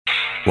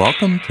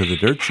Welcome to the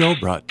Dirt Show,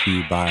 brought to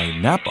you by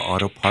Napa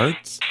Auto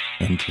Parts.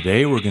 And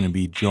today we're going to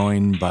be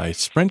joined by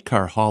Sprint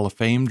Car Hall of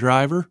Fame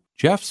driver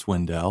Jeff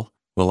Swindell.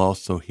 We'll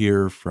also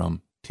hear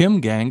from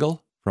Tim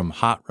Gangle from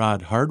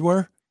Hotrod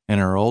Hardware and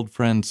our old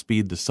friend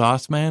Speed the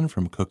Sauce Man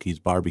from Cookie's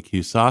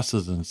Barbecue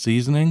Sauces and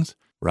Seasonings,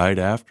 right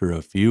after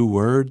a few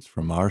words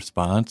from our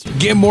sponsor.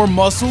 Get more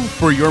muscle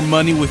for your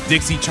money with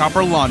Dixie Chopper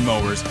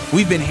lawnmowers.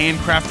 We've been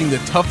handcrafting the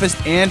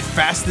toughest and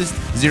fastest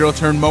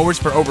zero-turn mowers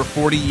for over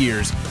 40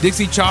 years.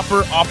 Dixie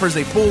Chopper offers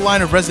a full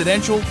line of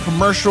residential,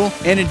 commercial,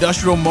 and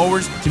industrial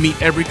mowers to meet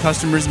every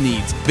customer's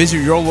needs. Visit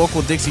your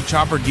local Dixie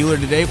Chopper dealer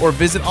today or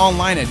visit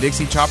online at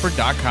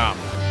dixiechopper.com.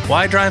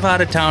 Why drive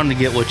out of town to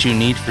get what you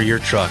need for your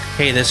truck?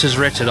 Hey, this is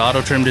Rich at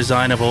Auto Trim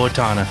Design of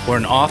Owatonna. We're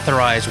an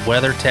authorized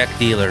WeatherTech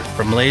dealer.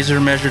 From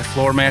laser-measured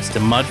floor mats to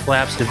mud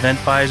flaps to vent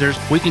visors,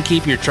 we can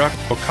keep your truck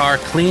or car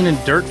clean and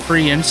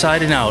dirt-free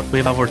inside and out. We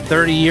have over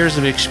 30 years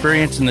of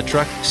experience in the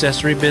truck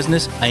accessory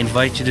business. I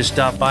invite you to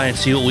stop by and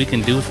see what we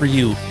can do for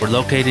you. We're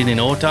located in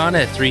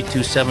Owatonna at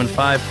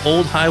 3275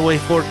 Old Highway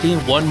 14,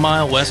 1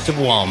 mile west of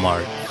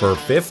Walmart. For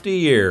 50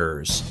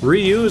 years,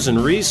 reuse and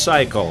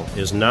recycle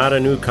is not a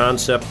new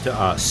concept to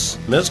us.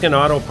 Miskin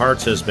Auto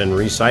Parts has been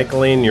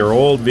recycling your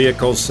old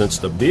vehicles since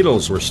the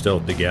Beatles were still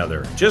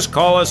together. Just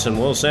call us and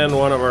we'll send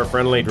one of our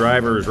friendly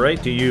drivers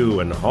right to you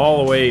and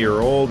haul away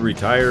your old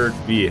retired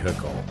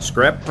vehicle.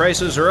 Scrap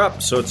prices are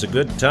up, so it's a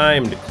good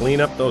time to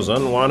clean up those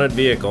unwanted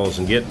vehicles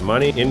and get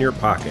money in your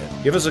pocket.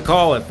 Give us a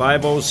call at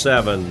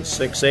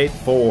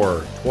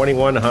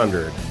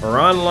 507-684-2100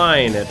 or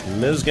online at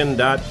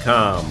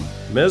miskin.com.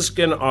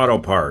 Miskin Auto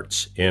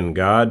Parts. In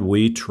God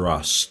we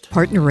trust.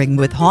 Partnering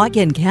with hog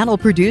and cattle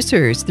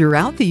producers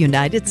throughout the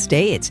United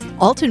States,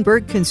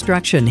 Altenburg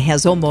Construction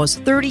has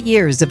almost 30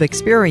 years of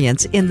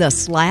experience in the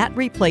slat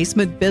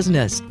replacement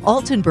business.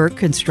 Altenburg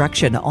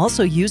Construction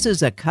also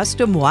uses a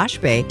custom wash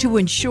bay to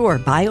ensure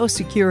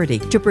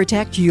biosecurity to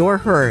protect your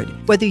herd.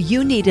 Whether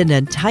you need an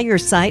entire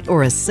site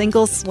or a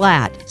single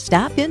slat,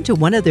 stop into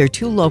one of their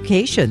 2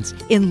 locations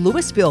in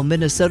Louisville,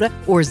 Minnesota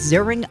or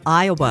Zering,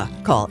 Iowa.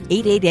 Call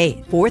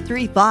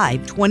 888-435-2210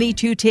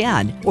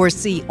 or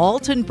see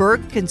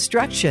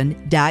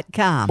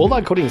altenburgconstruction.com.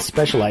 Bulldog Coatings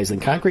specializes in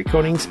concrete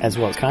coatings as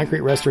well as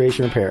concrete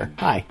restoration repair.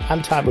 Hi,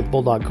 I'm Todd with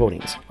Bulldog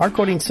Coatings. Our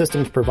coating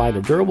systems provide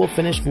a durable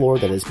finished floor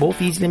that is both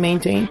easy to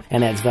maintain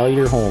and adds value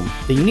to your home.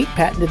 The unique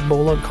patented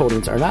Bulldog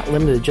coatings are not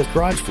limited to just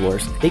garage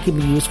floors. They can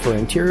be used for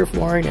interior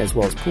flooring as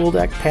well as pool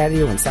deck,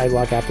 patio, and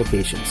sidewalk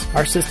applications.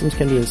 Our systems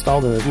can be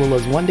installed in as little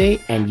as 1 day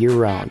and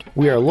year-round.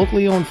 We are a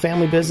locally owned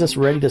family business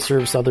ready to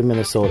serve southern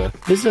Minnesota.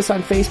 Visit us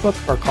on Facebook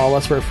or call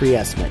us for a free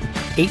estimate.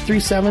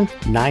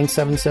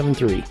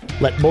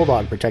 837-9773. Let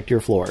Bulldog protect your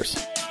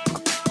floors.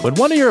 When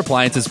one of your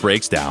appliances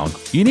breaks down,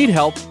 you need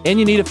help and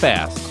you need it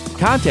fast.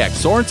 Contact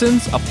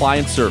Sorensen's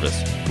Appliance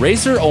Service.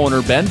 Racer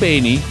owner Ben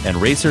Bainey and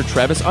racer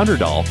Travis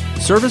Underdahl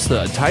service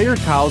the entire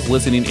Cowes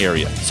listening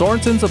area.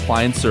 Sorensen's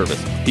Appliance Service.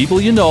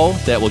 People you know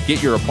that will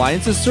get your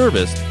appliances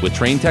serviced with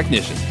trained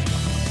technicians.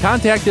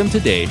 Contact them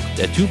today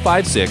at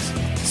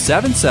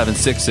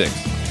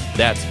 256-7766.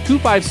 That's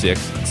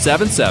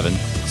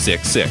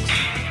 256-7766.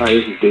 Hi,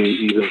 this is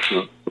Dave Evans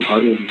from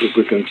Heartland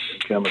Lubricants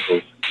and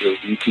Chemicals, your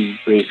VP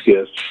race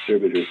gas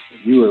distributor.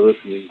 You are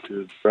listening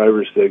to the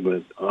driver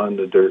segment on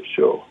the Dirt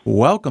Show.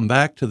 Welcome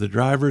back to the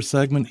driver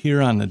segment here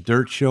on the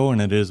Dirt Show,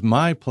 and it is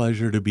my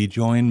pleasure to be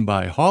joined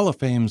by Hall of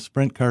Fame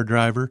sprint car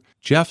driver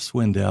Jeff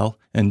Swindell.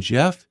 And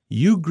Jeff,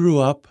 you grew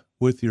up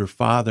with your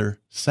father,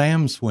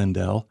 Sam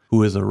Swindell,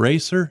 who is a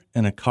racer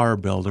and a car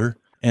builder,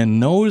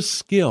 and those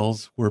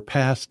skills were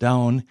passed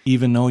down,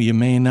 even though you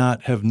may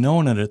not have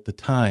known it at the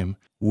time,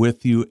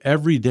 with you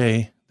every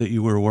day that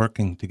you were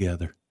working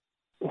together.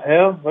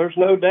 Well, there's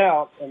no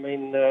doubt. I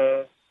mean,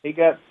 he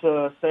got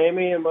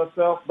Sammy and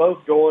myself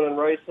both going and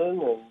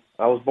racing, and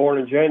I was born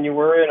in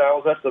January, and I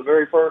was at the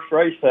very first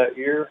race that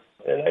year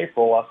in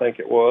April, I think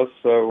it was.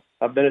 So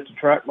I've been at the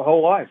track my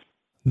whole life.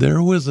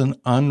 There was an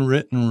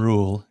unwritten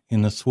rule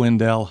in the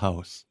Swindell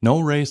house: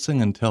 no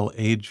racing until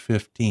age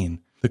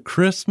 15. The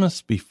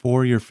Christmas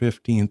before your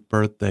 15th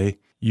birthday,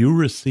 you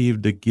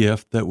received a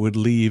gift that would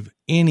leave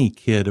any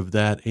kid of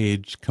that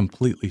age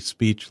completely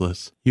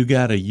speechless. You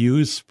got a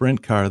used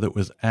sprint car that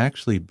was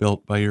actually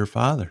built by your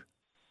father.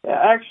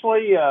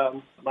 Actually,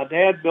 my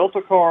dad built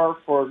a car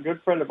for a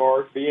good friend of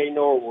ours, B.A.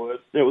 Norwood.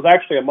 It was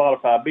actually a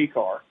modified B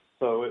car,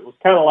 so it was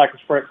kind of like a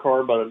sprint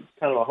car, but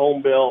kind of a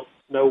home-built,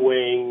 no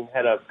wing,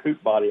 had a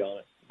coupe body on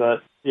it.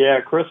 But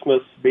yeah,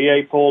 Christmas,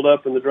 B.A. pulled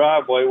up in the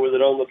driveway with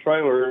it on the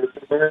trailer, and it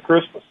said, Merry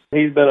Christmas.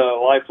 He's been a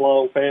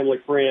lifelong family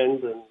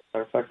friend, and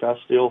matter of fact, I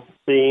still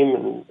see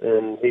him,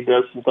 and he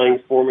does some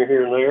things for me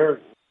here and there.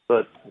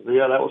 But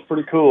yeah, that was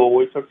pretty cool.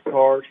 We took the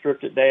car,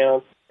 stripped it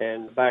down,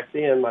 and back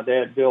then my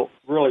dad built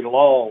really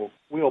long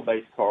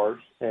wheelbase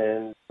cars,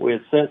 and we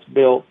had since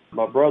built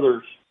my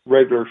brother's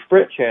regular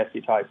sprint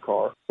chassis type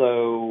car.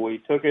 So we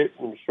took it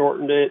and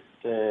shortened it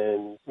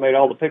and made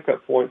all the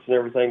pickup points and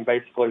everything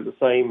basically the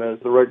same as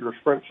the regular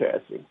sprint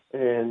chassis.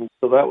 And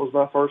so that was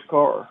my first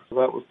car. So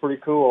that was pretty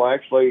cool. I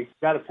actually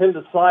got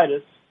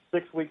appendicitis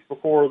 6 weeks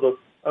before the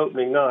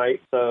opening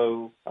night,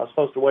 so I was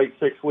supposed to wait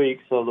 6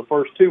 weeks. So the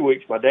first 2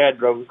 weeks, my dad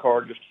drove the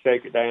car just to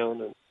shake it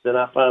down, and then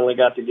I finally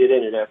got to get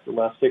in it after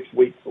my 6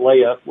 week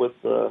layup with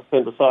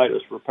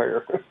appendicitis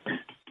repair.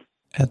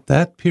 At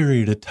that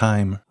period of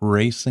time,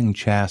 racing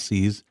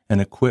chassis and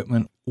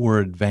equipment were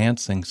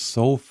advancing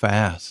so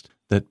fast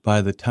that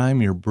by the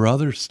time your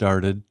brother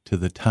started to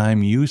the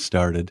time you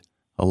started,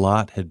 a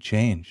lot had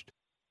changed.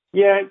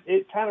 Yeah,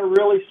 it kind of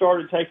really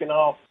started taking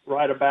off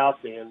right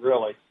about then,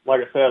 really. Like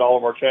I said, all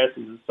of our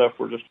chassis and stuff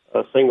were just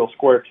a single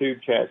square tube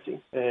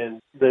chassis. And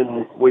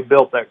then we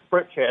built that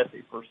Sprint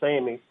chassis for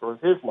Sammy for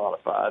his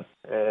modified,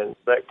 and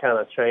that kind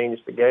of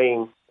changed the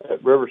game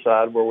at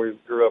Riverside where we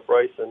grew up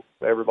racing.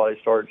 Everybody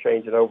started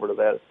changing over to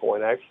that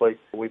point. Actually,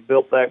 we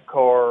built that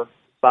car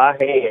by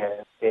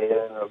hand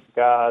in a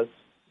guy's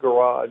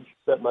garage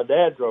that my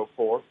dad drove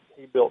for.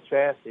 He built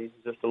chassis,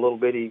 just a little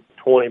bitty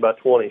 20 by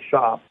 20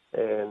 shop,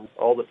 and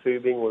all the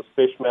tubing was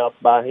fish mounts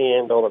by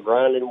hand on a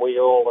grinding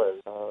wheel, and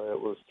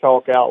it was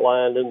chalk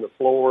outlined in the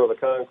floor of the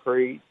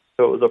concrete.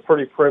 So it was a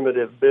pretty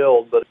primitive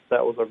build, but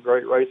that was a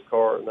great race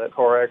car, and that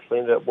car actually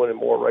ended up winning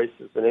more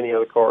races than any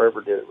other car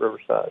ever did at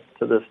Riverside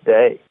to this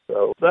day.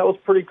 So that was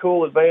pretty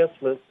cool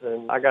advancement,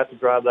 and I got to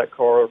drive that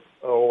car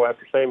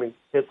after Sammy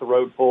hit the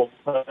road full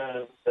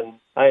time, and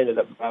I ended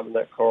up driving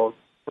that car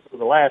for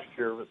the last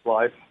year of his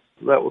life.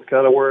 That was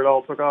kind of where it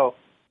all took off.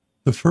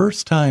 The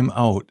first time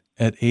out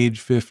at age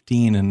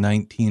 15 in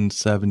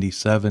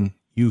 1977,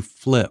 you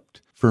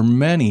flipped. For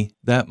many,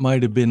 that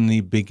might have been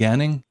the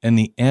beginning and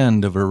the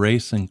end of a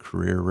racing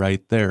career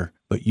right there,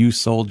 but you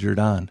soldiered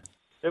on.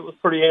 It was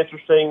pretty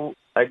interesting.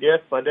 I guess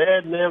my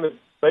dad and them had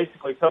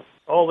basically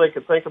all they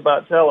could think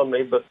about telling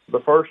me, but the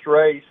first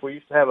race, we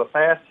used to have a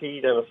fast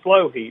heat and a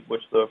slow heat,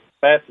 which the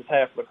fastest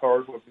half of the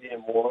cars would be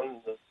in one,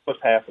 and the first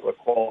half of the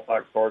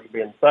qualified cars would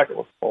be in the second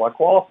one. Well, I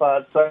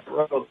qualified second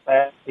row of the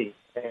fast heat,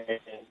 and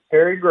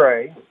Harry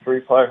Gray, I'm sure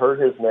you probably heard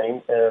his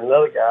name, and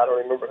another guy, I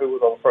don't remember who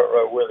was on the front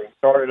row with him,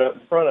 started up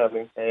in front of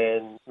me,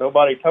 and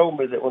nobody told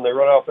me that when they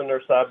run off in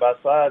there side by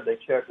side, they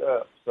check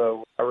up.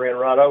 So I ran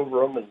right over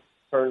them and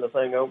turned the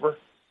thing over,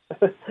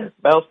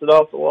 bounced it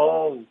off the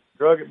wall, and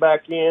drug it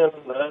back in,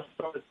 and I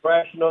started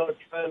thrashing on it,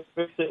 trying to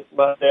fix it.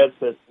 My dad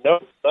said,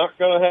 nope, not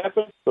going to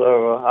happen.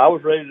 So I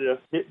was ready to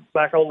get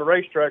back on the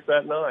racetrack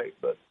that night,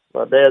 but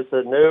my dad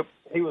said, nope.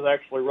 He was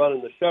actually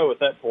running the show at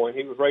that point.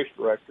 He was race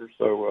director,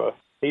 so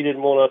he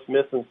didn't want us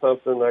missing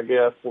something, I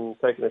guess, and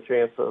taking a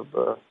chance of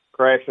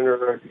crashing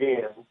her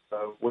again.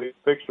 So we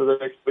fixed her the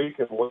next week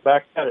and went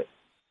back at it.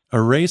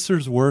 A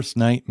racer's worst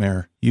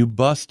nightmare. You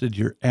busted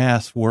your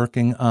ass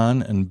working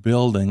on and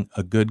building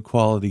a good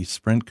quality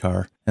sprint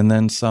car, and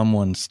then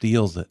someone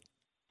steals it.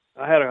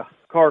 I had a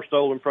car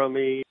stolen from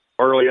me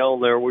early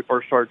on there. We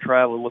first started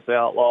traveling with the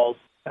Outlaws.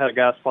 I had a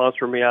guy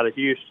sponsor me out of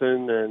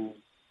Houston, and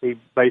he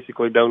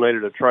basically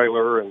donated a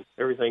trailer, and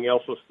everything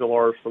else was still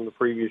ours from the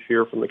previous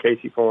year from the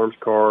Casey Farms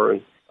car.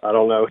 And I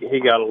don't know,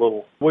 he got a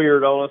little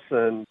weird on us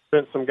and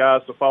sent some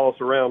guys to follow us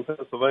around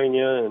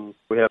Pennsylvania, and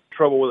we had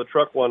trouble with a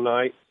truck one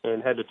night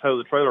and had to tow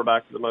the trailer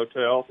back to the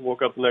motel.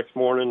 Woke up the next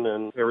morning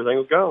and everything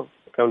was gone.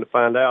 Come to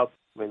find out,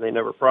 I mean, they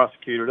never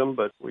prosecuted them,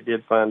 but we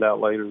did find out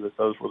later that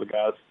those were the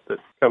guys that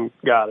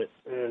got it.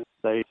 And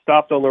they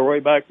stopped on their way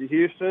back to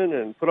Houston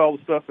and put all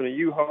the stuff in a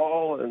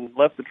U-Haul and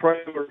left the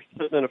trailer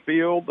sitting in a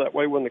field. That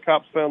way when the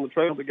cops found the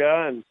trailer, the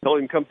guy, and told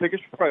him to come pick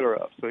his trailer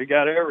up. So he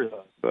got everything.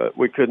 But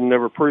we couldn't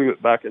never prove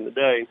it back in the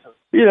day.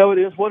 You know, it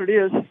is what it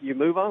is. You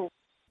move on.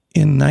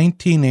 In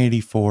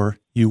 1984,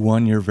 you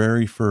won your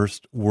very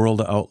first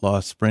World Outlaw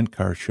Sprint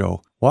Car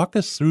Show. Walk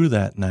us through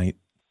that night.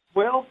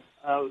 Well,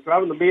 I was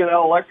driving the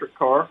B&L electric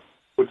car,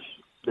 which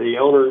the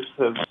owners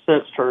have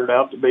since turned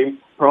out to be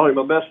probably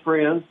my best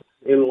friends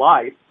in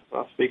life.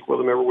 I speak with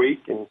them every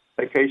week and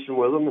vacation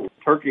with them and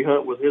turkey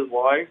hunt with his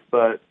wife.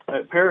 But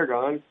at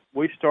Paragon,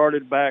 we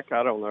started back,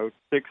 I don't know,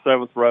 6th,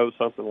 7th row,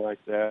 something like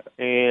that.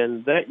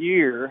 And that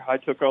year, I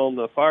took on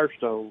the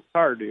Firestone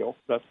tire deal.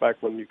 That's back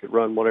when you could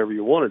run whatever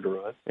you wanted to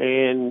run.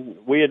 And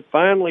we had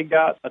finally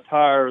got a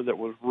tire that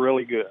was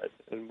really good.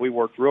 And we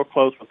worked real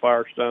close with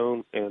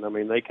Firestone. And, I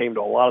mean, they came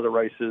to a lot of the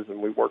races, and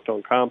we worked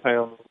on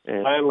compound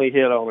and finally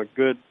hit on a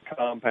good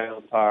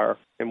compound tire.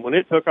 And when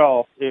it took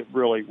off, it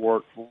really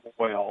worked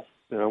well.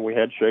 You know, we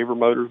had shaver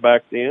motors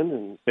back then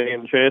and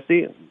fan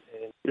chassis, and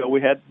you know,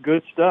 we had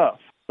good stuff.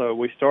 So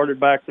we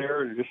started back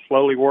there and just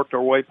slowly worked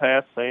our way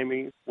past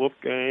Sammy,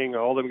 Wolfgang,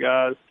 all them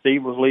guys.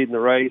 Steve was leading the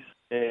race,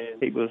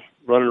 and he was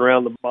running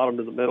around the bottom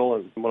to the middle.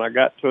 And when I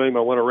got to him, I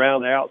went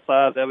around the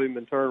outside of him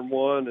in turn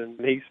one, and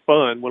he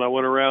spun when I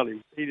went around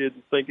him. He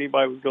didn't think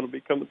anybody was going to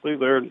be coming through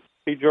there, and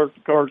he jerked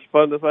the car and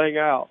spun the thing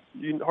out.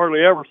 You hardly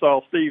ever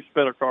saw Steve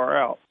spin a car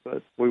out,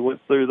 but we went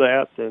through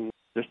that and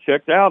just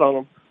checked out on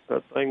him.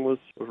 That thing was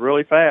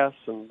really fast,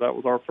 and that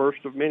was our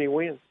first of many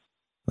wins.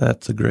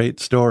 That's a great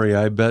story.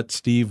 I bet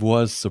Steve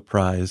was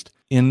surprised.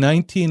 In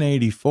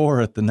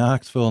 1984 at the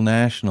Knoxville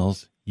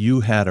Nationals,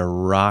 you had a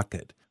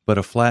rocket, but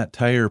a flat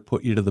tire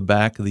put you to the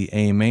back of the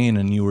A main,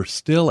 and you were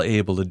still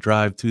able to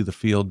drive through the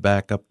field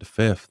back up to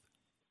 5th.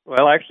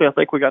 Well, actually, I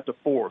think we got to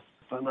 4th,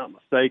 if I'm not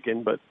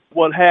mistaken. But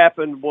what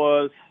happened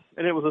was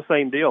And it was the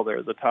same deal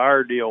there. The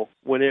tire deal,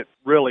 when it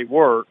really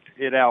worked,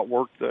 it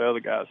outworked the other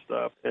guy's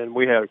stuff. And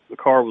the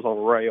car was on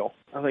a rail.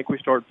 I think we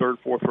started third,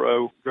 fourth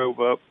row, drove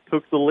up,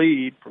 took the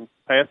lead from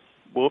past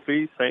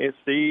Wolfie,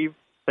 Steve,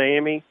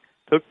 Sammy,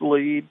 took the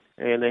lead,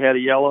 and they had a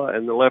yellow,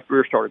 and the left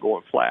rear started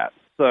going flat.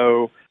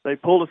 So they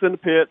pulled us in the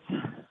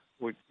pits.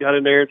 We got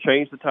in there,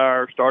 changed the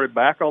tire, started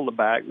back on the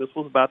back. This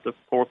was about the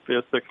fourth,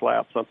 fifth, sixth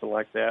lap, something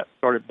like that.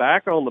 Started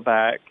back on the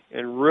back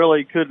and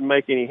really couldn't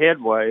make any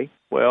headway.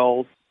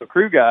 Well, the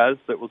crew guys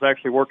that was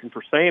actually working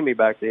for Sammy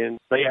back then,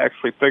 they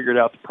actually figured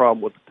out the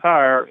problem with the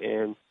tire,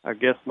 and I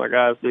guess my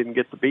guys didn't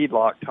get the bead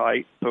lock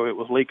tight, so it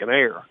was leaking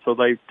air. So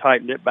they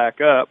tightened it back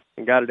up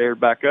and got it aired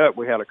back up.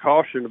 We had a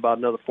caution about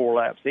another 4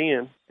 laps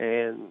in,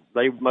 and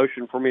they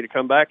motioned for me to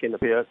come back in the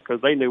pit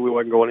because they knew we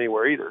wasn't going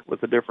anywhere either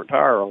with a different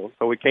tire on.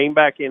 So we came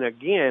back in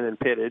again and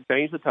pitted,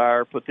 changed the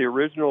tire, put the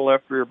original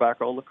left rear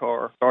back on the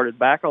car, started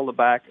back on the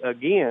back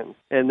again,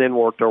 and then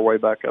worked our way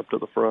back up to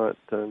the front.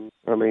 And,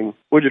 I mean,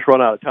 we just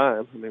run out of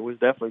time. I mean, we was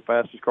definitely the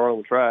fastest car on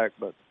the track,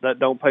 but that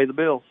don't pay the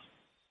bills.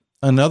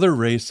 Another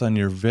race on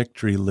your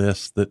victory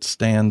list that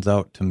stands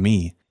out to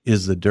me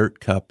is the Dirt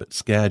Cup at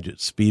Skagit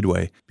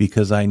Speedway,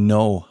 because I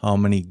know how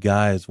many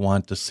guys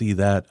want to see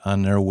that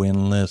on their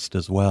win list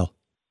as well.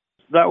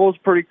 That was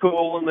pretty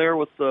cool in there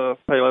with the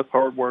Payless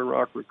Hardware and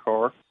Rockery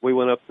car. We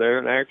went up there,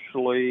 and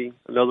actually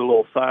another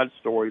little side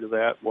story to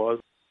that was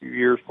a few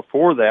years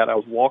before that, I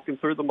was walking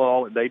through the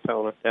mall at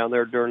Daytona down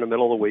there during the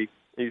middle of the week.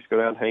 I used to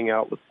go down and hang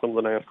out with some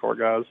of the NASCAR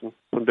guys and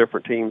some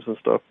different teams and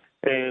stuff.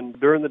 And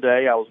during the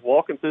day, I was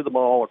walking through the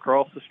mall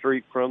across the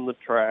street from the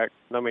track.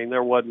 I mean,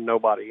 there wasn't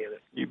nobody in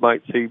it. You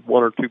might see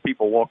 1 or 2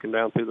 people walking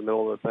down through the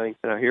middle of the thing.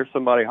 And I hear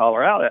somebody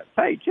holler out at,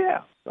 "Hey,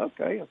 Jeff."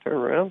 Okay, I turn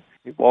around.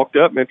 He walked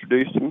up and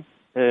introduced him.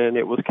 And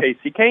it was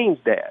Casey Kane's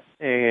dad.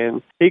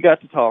 And he got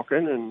to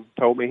talking and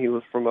told me he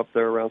was from up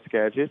there around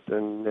Skagit,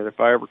 and that if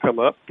I ever come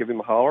up, give him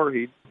a holler.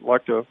 He'd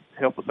like to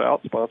help us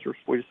out, sponsor us.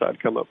 We decided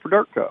to come up for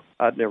Dirt Cup.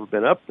 I'd never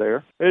been up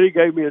there. And he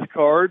gave me his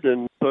card,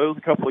 and so it was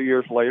a couple of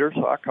years later,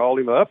 so I called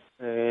him up,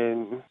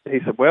 and he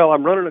said, "Well,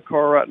 I'm running a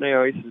car right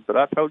now." He says, "But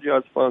I told you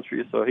I'd sponsor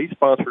you." So he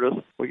sponsored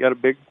us. We got a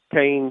big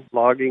Kane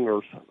logging,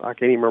 or I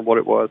can't even remember what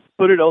it was.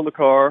 Put it on the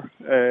car,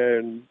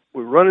 and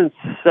we were running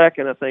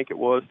second, I think it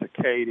was, to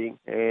Katie,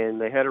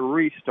 and they had a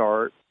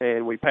restart,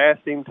 and we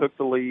passed him, took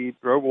the lead,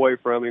 drove away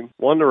from him,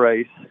 won the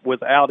race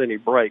without any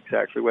brakes,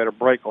 actually. We had a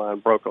brake line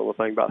broke on the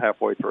thing about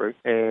halfway through,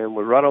 and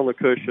we were right on the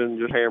cushion,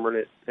 just hammering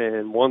it,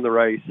 and won the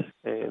race,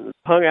 and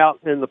hung out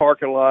in the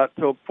parking lot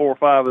till 4 or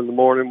 5 in the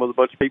morning with a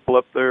bunch of people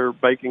up there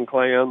baking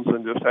clams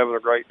and just having a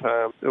great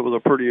time. It was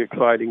a pretty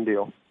exciting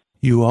deal.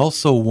 You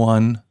also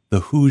won the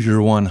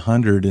Hoosier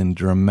 100 in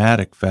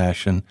dramatic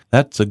fashion.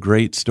 That's a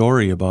great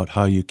story about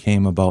how you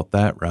came about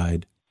that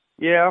ride.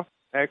 Yeah,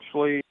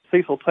 actually,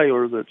 Cecil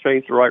Taylor, that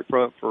changed the right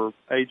front for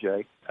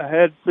AJ. I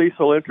had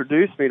Cecil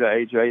introduce me to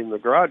AJ in the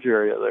garage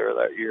area there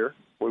that year.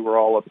 We were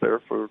all up there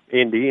for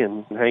Indy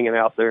and hanging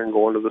out there and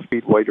going to the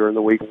Speedway during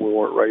the week when we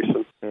weren't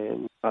racing.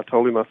 And I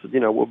told him, I said,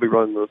 we'll be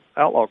running the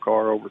Outlaw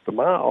car over at the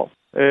mile.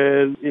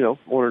 And,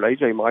 wondered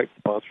AJ might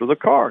sponsor the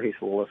car. He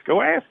said, "Well, let's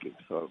go ask him."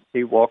 So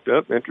he walked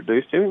up,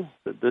 introduced him,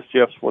 said, "This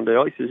Jeff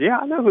Swindell." He says, "Yeah,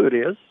 I know who it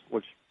is,"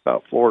 which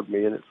about floored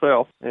me in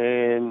itself.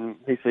 And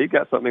he said, "He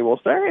got something he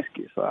wants to ask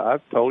you." So I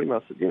told him,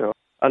 I said,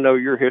 "I know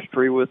your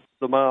history with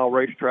the mile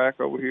racetrack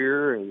over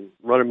here and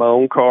running my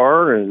own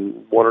car,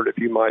 and wondered if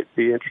you might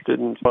be interested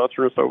in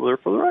sponsoring us over there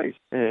for the race."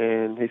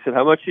 And he said,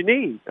 "How much you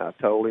need?" I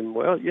told him,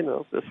 "Well,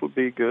 this would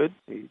be good."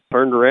 He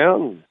turned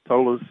around and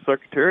told his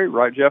secretary,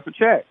 "Write Jeff a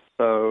check."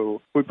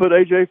 So we put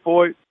AJ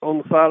Foyt on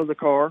the side of the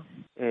car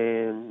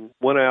and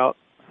went out,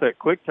 set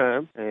quick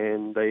time,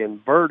 and they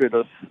inverted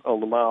us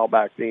on the mile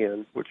back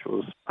then, which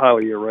was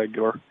highly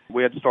irregular.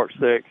 We had to start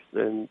sixth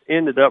and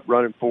ended up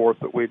running fourth,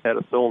 but we'd had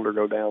a cylinder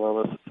go down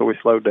on us, so we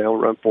slowed down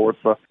and run fourth.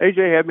 So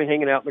AJ had me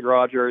hanging out in the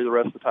garage area the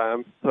rest of the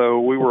time,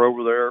 so we were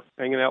over there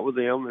hanging out with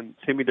them, and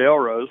Timmy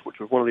Delrose, which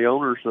was one of the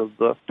owners of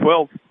the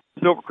 12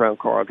 Silver Crown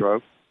car I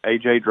drove.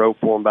 AJ drove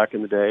for him back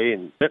in the day,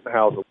 and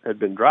Bentonhausen had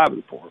been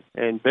driving for him.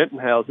 And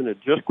Bentonhausen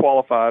had just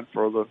qualified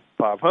for the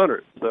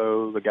 500.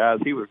 So the guys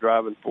he was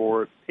driving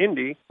for at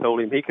Indy told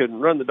him he couldn't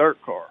run the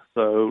dirt car.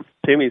 So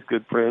Timmy's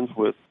good friends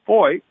with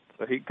Foyt,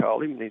 so he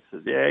called him, and he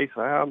said, "Yeah," he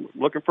said, "I'm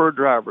looking for a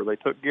driver. They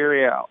took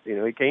Gary out. He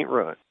can't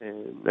run."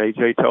 And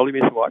AJ told him,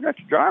 he said, "Well, I got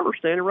your driver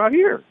standing right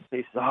here."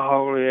 He said,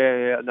 "Oh,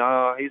 yeah,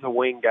 no, he's a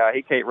wing guy.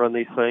 He can't run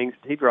these things.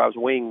 He drives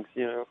wings,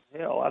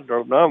 Hell, I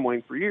drove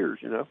non-wing for years,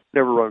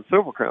 Never run a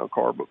Silver Crown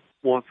car, but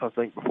once, I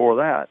think, before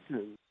that.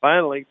 And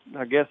finally,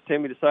 I guess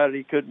Timmy decided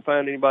he couldn't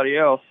find anybody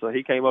else, so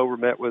he came over,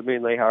 met with me,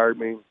 and they hired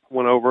me.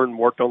 Went over and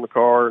worked on the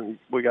car, and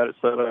we got it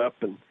set up,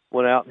 and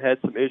went out and had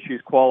some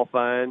issues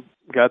qualifying.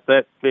 Got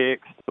that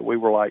fixed. We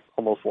were like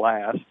almost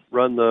last.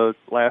 Run the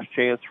last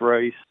chance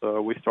race.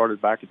 We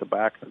started back at the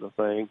back of the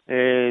thing.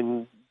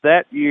 And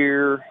that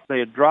year, they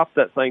had dropped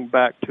that thing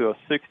back to a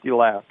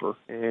 60-lapper,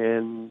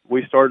 and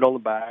we started on the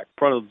back,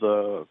 front of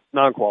the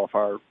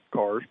non-qualifier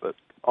cars, but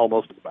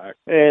almost at the back,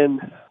 and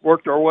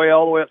worked our way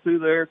all the way up through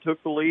there,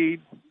 took the lead,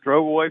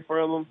 drove away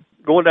from them,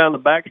 going down the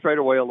back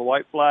straightaway on the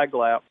white flag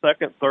lap,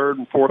 second, third,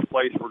 and fourth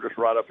place were just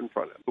right up in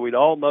front of us. We'd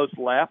almost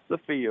lapped the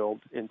field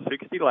in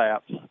 60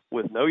 laps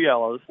with no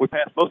yellows. We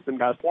passed most of them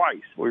guys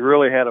twice. We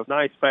really had a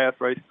nice,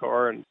 fast race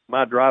car, and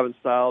my driving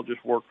style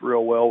just worked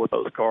real well with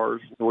those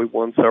cars. We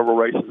won several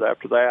races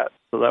after that.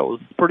 So that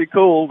was pretty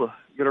cool to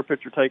get our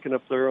picture taken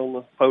up there on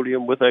the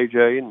podium with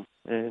AJ,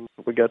 and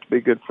we got to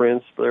be good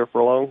friends there for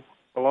a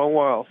long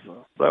while.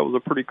 So that was a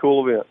pretty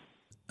cool event.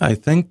 I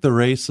think the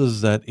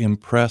races that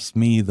impress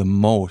me the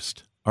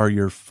most are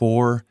your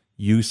 4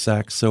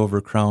 USAC Silver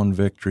Crown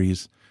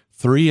victories,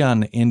 3 on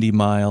the Indy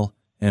Mile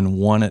and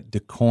 1 at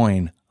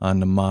DuQuoin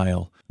on the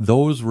mile.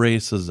 Those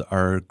races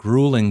are a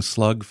grueling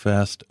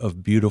slugfest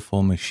of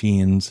beautiful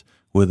machines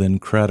with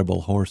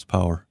incredible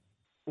horsepower.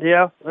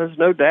 Yeah, there's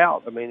no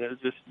doubt. I mean,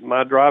 it's just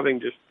my driving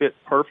just fit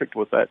perfect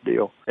with that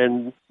deal.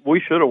 And we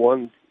should have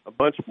won a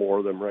bunch more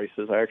of them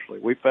races, actually.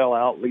 We fell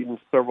out leading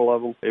several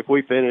of them. If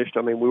we finished,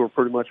 I mean, we were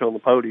pretty much on the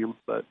podium,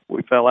 but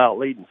we fell out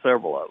leading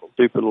several of them.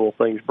 Stupid little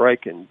things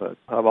breaking, but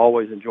I've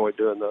always enjoyed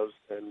doing those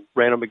and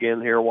ran them again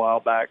here a while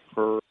back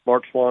for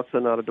Mark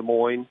Swanson out of Des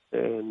Moines.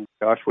 And,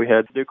 gosh, we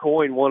had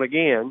DuQuoin won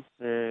again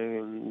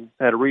and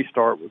had a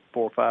restart with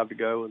 4 or 5 to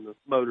go, and the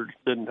motor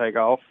didn't take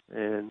off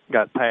and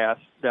got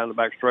passed down the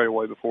back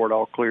straightaway before it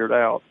all cleared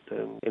out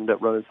and ended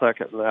up running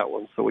second in that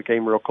one. So we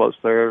came real close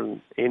there.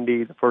 And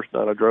Indy, the first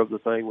night I drove the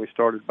thing, we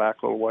started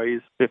back a little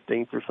ways,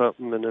 15th or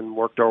something, and then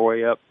worked our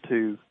way up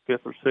to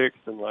 5th or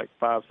 6th in like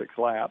 5-6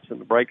 laps,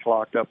 and the brakes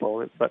locked up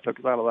on it. So that took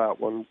us out of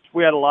that one.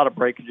 We had a lot of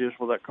breakages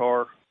with that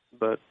car,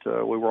 but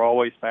we were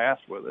always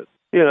fast with it.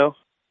 You know,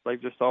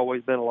 they've just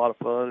always been a lot of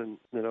fun, and,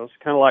 you know, it's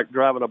kind of like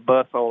driving a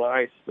bus on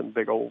ice and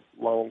big old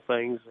long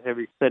things,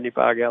 heavy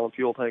 75-gallon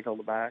fuel tank on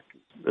the back.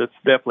 It's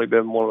definitely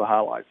been one of the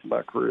highlights of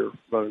my career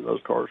running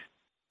those cars.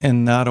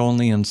 And not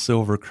only in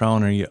Silver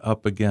Crown are you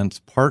up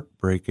against part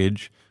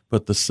breakage,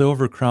 but the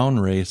Silver Crown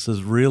race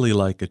is really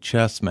like a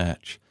chess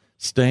match,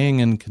 staying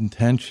in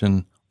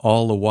contention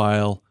all the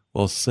while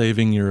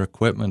saving your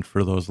equipment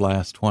for those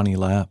last 20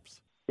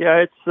 laps.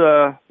 Yeah,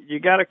 it's you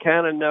got to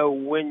kind of know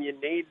when you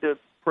need to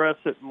press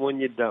it and when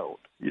you don't.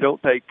 You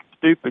don't take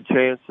stupid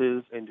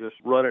chances and just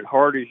run it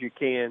hard as you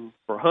can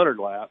for 100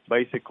 laps.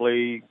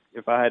 Basically,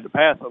 if I had to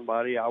pass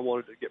somebody, I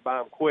wanted to get by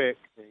them quick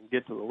and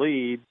get to the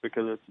lead,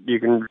 because you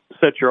can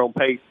set your own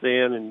pace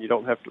then, and you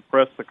don't have to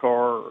press the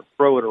car or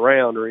throw it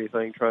around or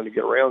anything trying to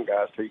get around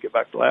guys till you get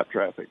back to lap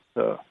traffic.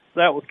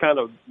 That was kind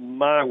of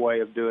my way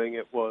of doing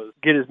it, was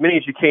get as many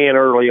as you can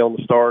early on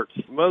the starts.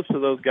 Most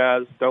of those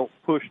guys don't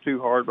push too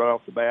hard right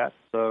off the bat,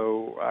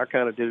 so I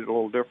kind of did it a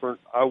little different.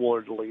 I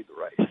wanted to lead the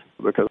race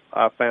because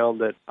I found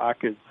that I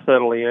could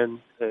settle in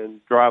and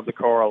drive the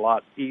car a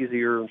lot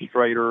easier and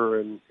straighter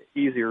and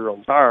easier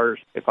on tires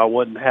if I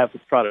wouldn't have to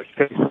try to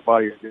chase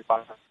somebody or get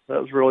by.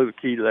 That was really the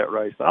key to that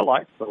race. I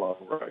liked the long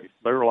race.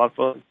 They were a lot of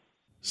fun.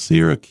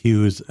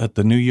 Syracuse at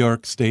the New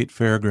York State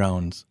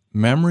Fairgrounds.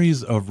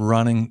 Memories of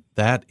running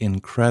that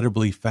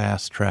incredibly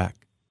fast track.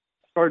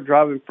 I started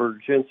driving for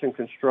Jensen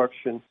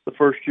Construction the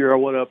first year I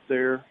went up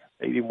there,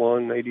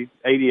 81,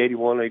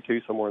 82,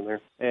 somewhere in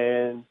there.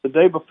 And the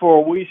day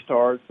before we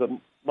start, the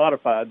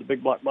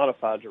big block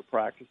modifieds are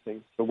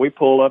practicing. So we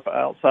pull up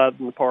outside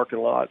in the parking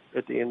lot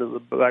at the end of the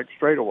back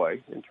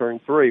straightaway in turn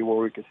 3, where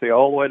we could see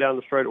all the way down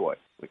the straightaway.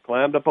 We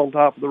climbed up on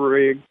top of the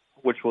rig,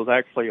 which was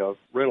actually a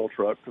rental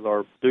truck because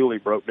our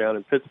dually broke down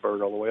in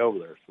Pittsburgh on the way over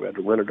there. So we had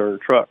to rent it during the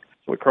truck.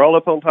 So we crawled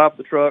up on top of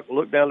the truck,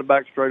 looked down the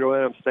back straightaway,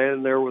 and I'm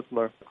standing there with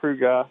my crew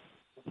guy.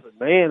 I said,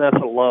 "Man,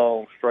 that's a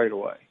long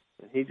straightaway."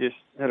 And he just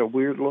had a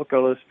weird look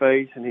on his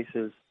face, and he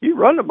says, "You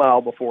run a mile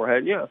before,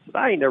 hadn't you?" I said,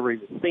 "I ain't never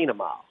even seen a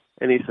mile."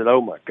 And he said,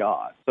 "Oh, my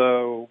God."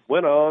 So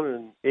went on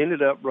and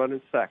ended up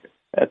running second.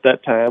 At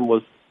that time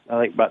was, I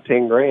think, about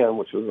 $10,000,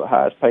 which was the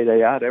highest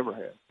payday I'd ever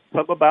had.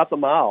 Something about the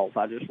miles,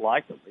 I just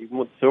liked them. Even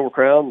with the Silver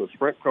Crown, the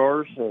sprint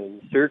cars,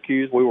 and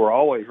Syracuse, we were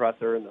always right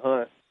there in the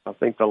hunt. I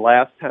think the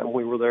last time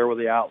we were there with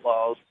the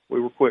Outlaws,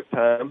 we were quick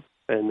time,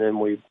 and then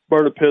we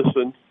burned a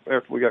piston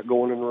after we got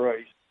going in the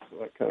race. So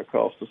that kind of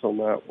cost us on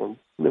that one.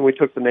 And then we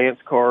took the Nance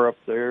car up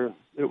there.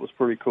 It was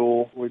pretty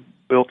cool. We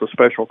built a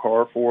special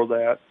car for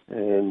that,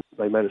 and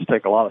they made us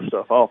take a lot of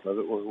stuff off of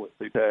it when we went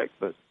through tech,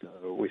 but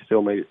we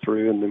still made it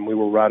through, and then we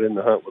were right in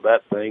the hunt with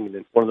that thing. And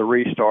then one of the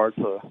restarts,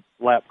 a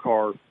lap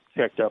car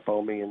checked up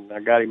on me, and I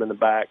got him in the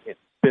back and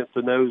bent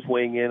the nose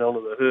wing in onto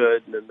the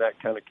hood, and then that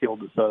kind of killed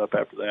the setup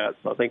after that.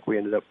 So I think we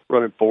ended up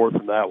running fourth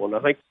in that one. I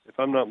think, if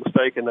I'm not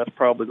mistaken, that's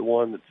probably the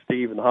one that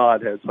Steve and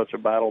Hod had such a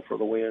battle for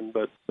the win.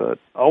 But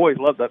I always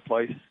loved that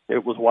place.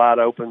 It was wide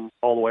open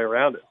all the way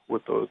around it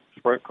with the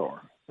sprint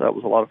car. That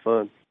was a lot of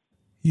fun.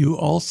 You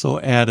also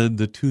added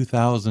the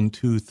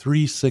 2002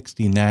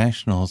 360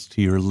 Nationals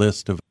to your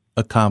list of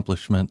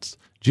accomplishments.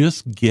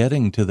 Just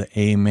getting to the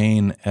A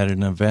main at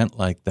an event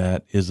like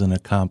that is an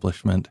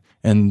accomplishment.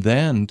 And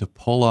then to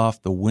pull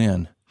off the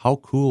win, how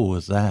cool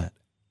was that?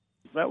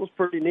 That was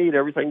pretty neat.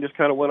 Everything just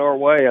kind of went our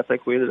way. I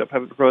think we ended up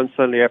having to run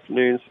Sunday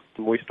afternoons.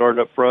 We started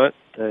up front,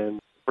 and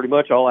pretty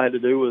much all I had to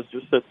do was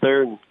just sit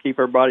there and keep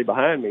everybody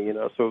behind me,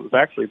 So it was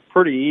actually a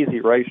pretty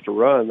easy race to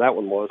run. That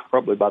one was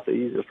probably about the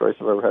easiest race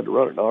I've ever had to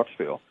run at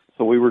Knoxville.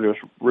 So we were just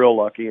real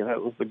lucky, and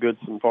that was the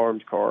Goodson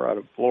Farms car out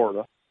of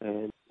Florida.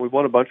 And we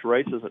won a bunch of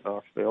races at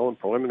Knoxville and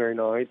preliminary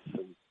nights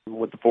and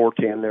with the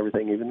 410 and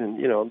everything even.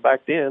 And,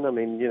 back then,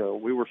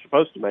 we were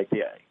supposed to make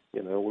the A.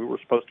 We were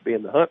supposed to be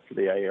in the hunt for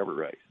the A every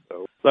race.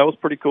 So that was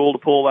pretty cool to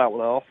pull that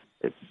one off.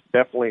 It's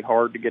definitely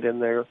hard to get in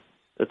there.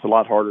 It's a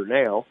lot harder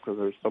now because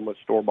there's so much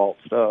store-bought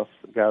stuff.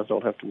 The guys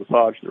don't have to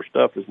massage their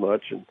stuff as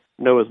much and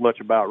know as much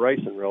about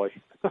racing, really.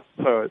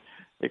 So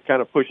it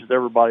kind of pushes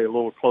everybody a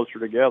little closer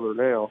together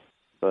now.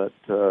 But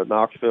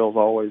Knoxville's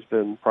always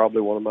been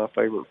probably one of my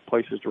favorite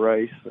places to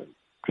race. And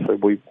so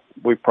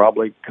we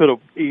probably could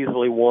have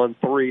easily won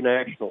 3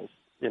 nationals,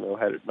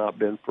 had it not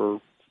been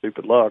for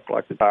stupid luck,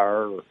 like the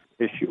tire or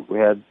issue we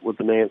had with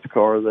the Nance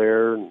car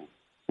there. And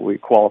we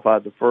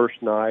qualified the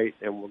first night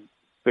and we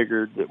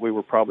figured that we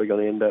were probably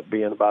going to end up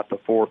being about the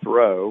 4th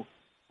row.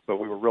 But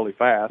we were really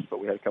fast, but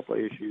we had a couple of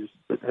issues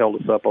that held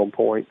us up on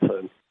points.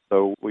 And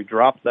so we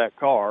dropped that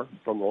car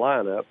from the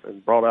lineup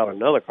and brought out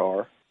another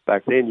car.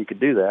 Back then you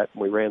could do that,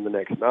 and we ran the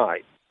next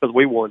night because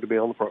we wanted to be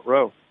on the front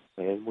row,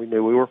 and we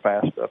knew we were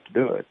fast enough to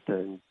do it.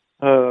 And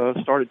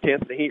started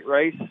 10th in the heat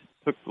race,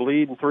 took the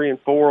lead in 3 and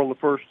 4 on the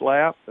first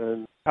lap,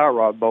 and power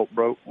rod bolt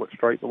broke, went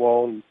straight in the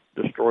wall, and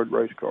destroyed the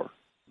race car.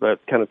 That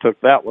kind of took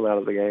that one out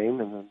of the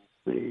game. And then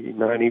the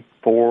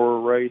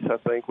 94 race, I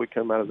think, we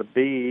come out of the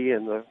B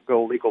in the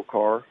Gold Eagle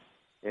car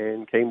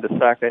and came to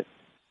second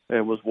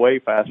and was way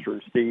faster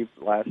than Steve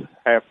the last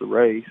half of the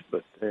race,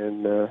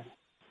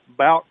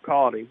 about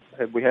caught him.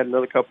 Had we had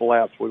another couple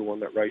laps, we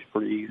won that race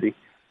pretty easy.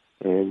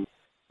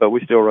 But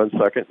we still run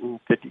second and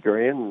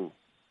 $50,000 and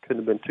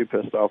couldn't have been too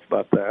pissed off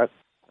about that.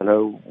 I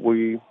know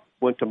we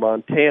went to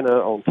Montana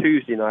on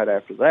Tuesday night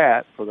after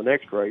that for the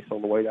next race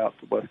on the way out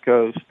to the West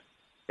Coast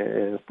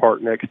and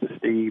parked next to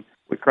Steve.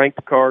 We cranked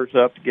the cars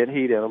up to get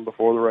heat in them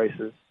before the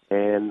races,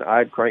 and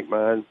I'd cranked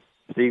mine.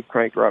 Steve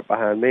cranked right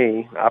behind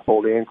me. I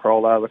pulled in,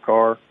 crawled out of the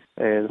car,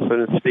 and as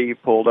soon as Steve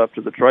pulled up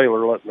to the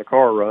trailer, letting the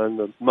car run,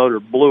 the motor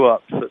blew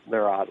up sitting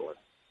there idling.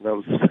 And that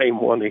was the same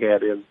one he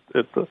had in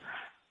at the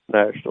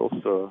Nationals.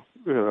 So,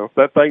 if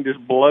that thing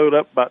just blowed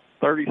up about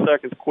 30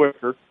 seconds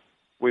quicker,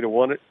 we'd have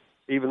won it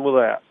even with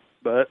that.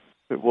 But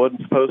it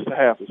wasn't supposed to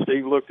happen.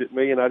 Steve looked at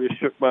me, and I just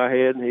shook my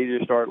head, and he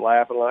just started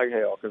laughing like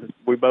hell because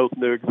we both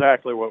knew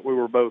exactly what we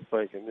were both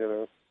thinking,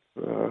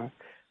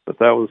 But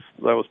that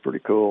was pretty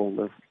cool. And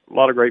a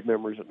lot of great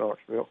memories at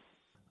Knoxville.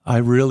 I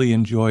really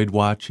enjoyed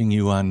watching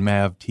you on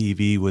MAV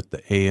TV with the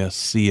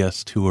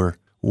ASCS Tour.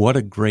 What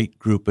a great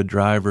group of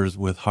drivers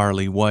with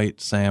Harley White,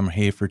 Sam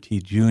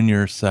Haferty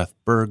Jr., Seth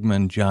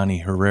Bergman, Johnny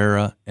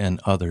Herrera, and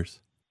others.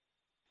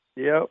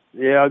 Yeah.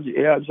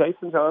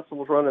 Jason Johnson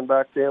was running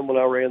back then when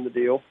I ran the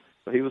deal.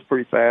 He was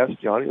pretty fast.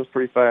 Johnny was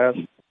pretty fast.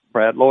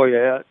 Brad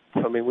Loyette.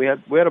 We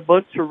had a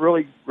bunch of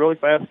really, really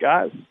fast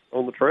guys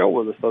on the trail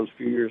with us those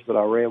few years that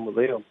I ran with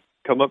them.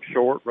 Come up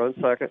short, run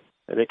second,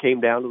 and it came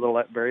down to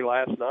the very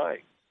last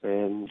night.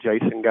 And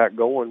Jason got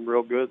going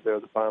real good there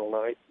the final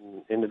night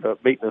and ended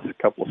up beating us a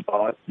couple of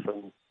spots.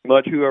 And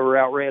much whoever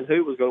outran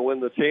who was going to win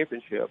the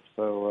championship.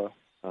 So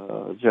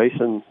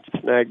Jason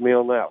snagged me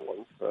on that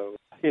one. So,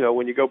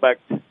 when you go back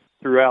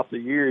throughout the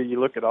year, you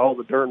look at all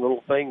the darn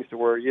little things to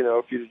where,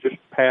 if you'd just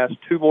passed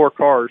 2 more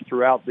cars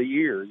throughout the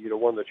year, you'd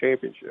have won the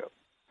championship.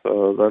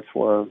 So that's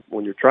why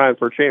when you're trying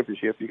for a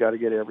championship, you got to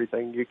get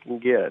everything you can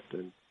get.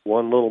 And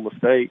one little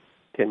mistake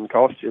can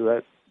cost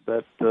you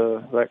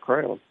that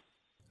crown.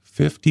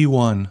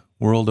 51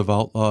 World of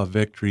Outlaw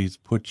victories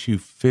puts you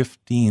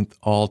 15th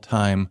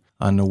all-time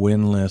on the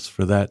win list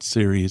for that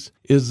series.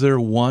 Is there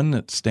one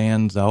that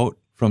stands out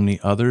from the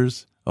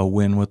others, a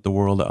win with the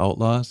World of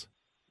Outlaws?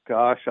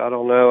 Gosh, I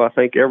don't know. I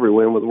think every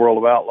win with the World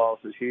of Outlaws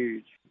is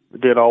huge. I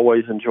did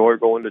always enjoy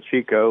going to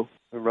Chico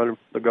and running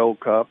the Gold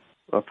Cup.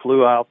 I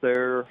flew out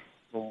there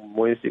on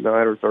Wednesday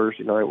night or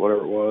Thursday night,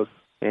 whatever it was,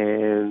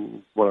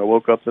 and when I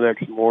woke up the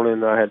next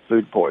morning, I had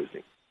food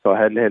poisoning. So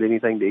I hadn't had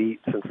anything to eat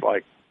since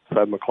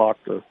 7 o'clock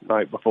the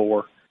night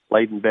before.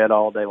 Laid in bed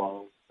all day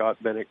long. Scott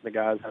Bennett and the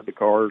guys had the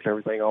cars,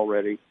 everything all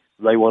ready.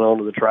 They went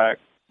onto the track.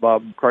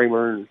 Bob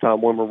Kramer and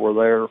Tom Wimmer were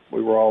there.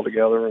 We were all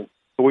together. And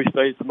so we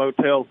stayed at the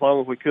motel as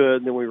long as we could,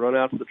 and then we run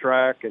out to the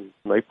track, and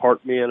they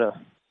parked me in a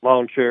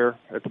lawn chair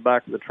at the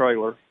back of the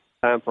trailer.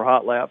 Time for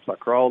hot laps. I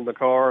crawl in the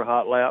car,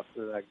 hot laps,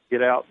 and I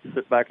get out and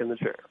sit back in the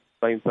chair.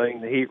 Same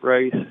thing, the heat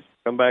race,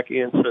 come back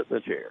in, sit in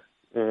the chair.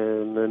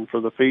 And then for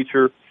the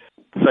feature,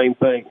 same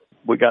thing.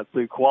 We got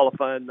through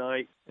qualifying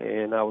night,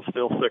 and I was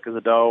still sick as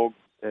a dog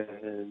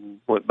and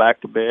went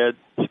back to bed.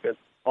 Spent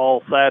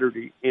all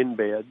Saturday in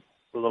bed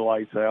with the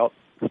lights out.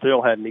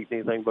 Still hadn't eaten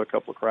anything but a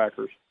couple of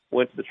crackers.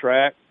 Went to the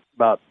track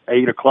about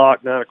 8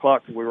 o'clock, 9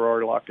 o'clock, because we were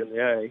already locked in the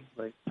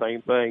A.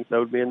 Same thing.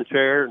 Throwed me in the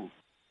chair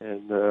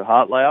and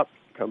hot lap.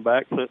 Come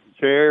back, sit in the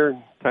chair,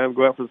 and time to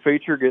go out for the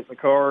feature, get in the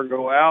car and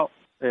go out.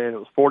 And it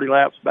was 40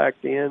 laps back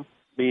then.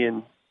 Me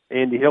and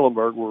Andy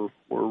Hillenberg were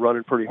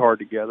running pretty hard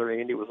together.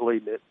 Andy was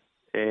leading it.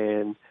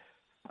 And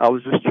I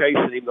was just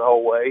chasing him the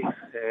whole way.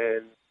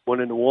 And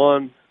went into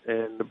one,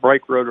 and the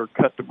brake rotor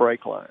cut the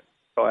brake line.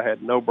 So I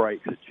had no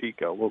brakes at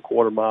Chico, a little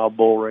quarter-mile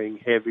bull ring,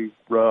 heavy,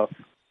 rough.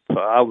 So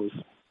I was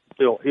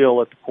still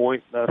ill at the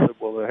point, and I said,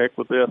 well, the heck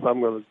with this.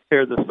 I'm going to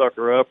tear this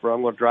sucker up, or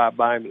I'm going to drive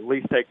by him and at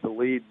least take the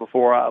lead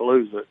before I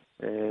lose it.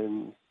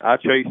 And I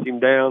chased him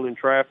down in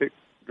traffic,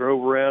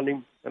 drove around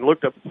him, and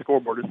looked up at the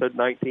scoreboard. It said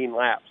 19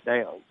 laps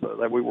down, so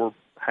that we were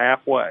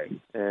halfway.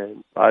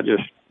 And I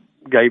just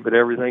gave it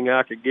everything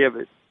I could give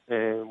it,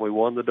 and we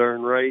won the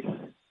darn race.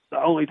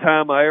 The only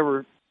time I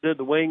ever did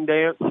the wing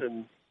dance,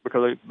 and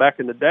because back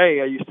in the day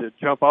I used to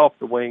jump off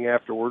the wing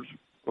afterwards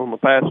on the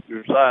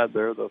passenger side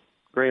there, the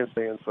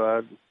grandstand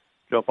side,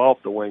 jump off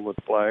the wing with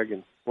the flag.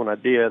 And when I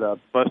did, I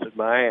busted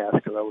my ass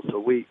because I was so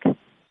weak.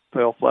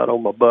 Fell flat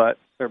on my butt.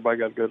 Everybody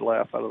got a good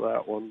laugh out of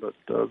that one, but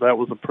that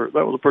was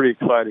a pretty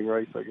exciting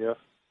race, I guess.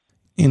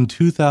 In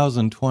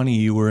 2020,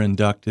 you were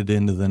inducted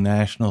into the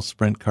National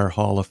Sprint Car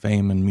Hall of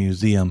Fame and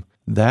Museum.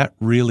 That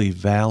really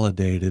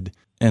validated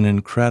an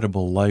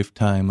incredible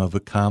lifetime of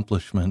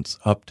accomplishments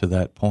up to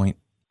that point.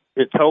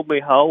 It told me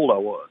how old I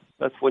was.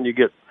 That's when you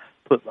get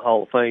put in the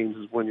Hall of Fame,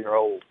 is when you're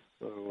old.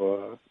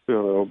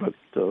 So, but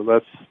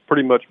that's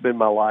pretty much been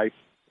my life,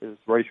 is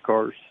race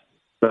cars.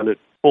 Done it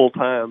full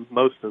time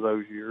most of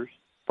those years.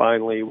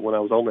 Finally, when I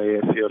was on the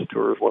ASCS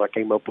tours, when I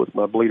came up with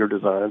my bleeder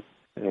design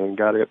and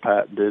got it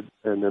patented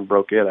and then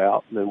broke it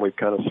out, and then we've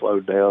kind of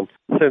slowed down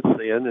since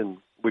then, and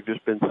we've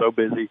just been so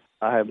busy.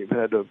 I haven't even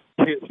had a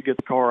chance to get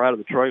the car out of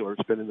the trailer.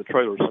 It's been in the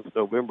trailer since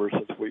November,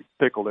 since we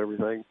pickled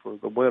everything for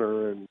the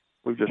winter, and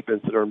we've just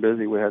been so darn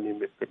busy we haven't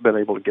even been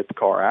able to get the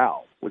car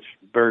out, which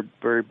is very,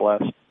 very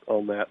blessed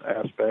on that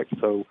aspect.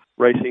 So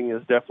racing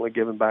has definitely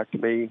given back to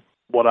me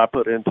what I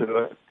put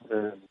into it,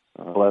 and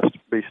blessed to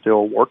be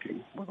still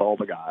working with all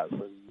the guys,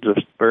 and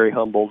just very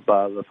humbled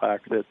by the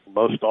fact that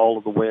most all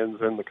of the wins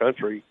in the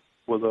country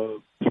with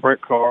a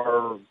sprint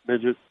car,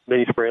 midget,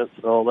 mini sprints,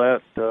 and all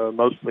that,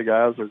 most of the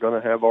guys are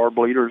going to have our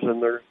bleeders in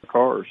their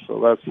cars. So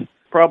that's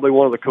probably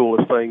one of the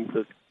coolest things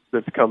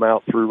that's come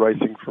out through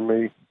racing for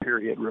me,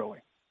 period, really.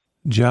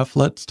 Jeff,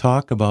 let's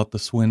talk about the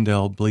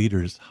Swindell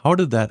bleeders. How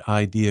did that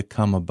idea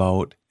come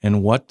about,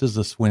 and what does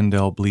a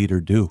Swindell bleeder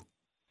do?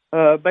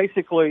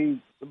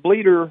 Basically, the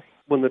bleeder,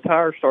 when the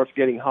tire starts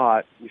getting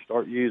hot, you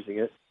start using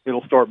it,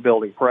 it'll start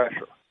building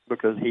pressure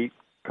because heat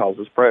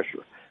causes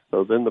pressure.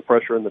 So then the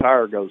pressure in the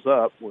tire goes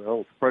up.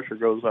 Well, if the pressure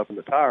goes up in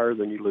the tire,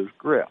 then you lose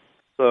grip.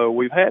 So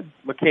we've had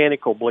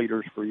mechanical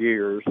bleeders for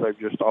years. They've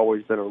just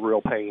always been a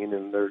real pain,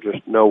 and there's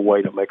just no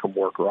way to make them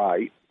work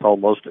right. It's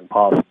almost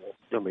impossible.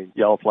 I mean,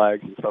 yellow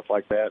flags and stuff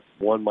like that,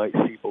 one might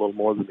seep a little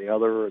more than the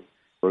other,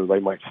 or they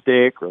might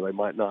stick, or they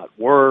might not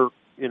work,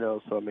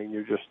 So, I mean,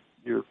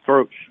 you're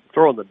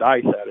throwing the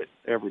dice at it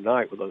every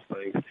night with those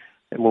things.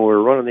 And when we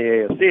were running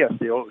the ASCS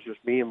deal, it was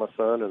just me and my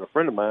son and a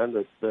friend of mine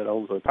that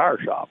owns a tire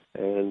shop.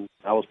 And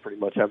I was pretty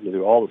much having to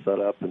do all the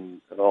setup and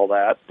all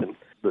that. And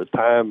the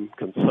time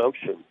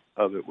consumption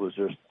of it was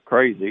just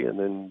crazy. And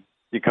then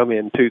you come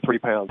in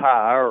 2-3 pounds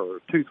high or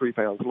 2-3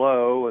 pounds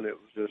low, and it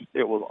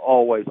was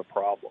always a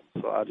problem.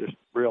 So I just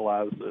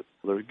realized that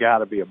there's got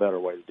to be a better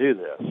way to do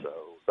this. So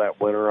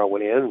that winter I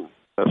went in and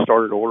I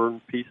started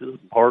ordering pieces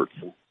and parts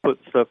and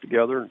putting stuff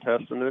together and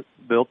testing it.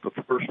 Built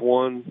the first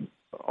one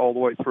all the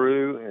way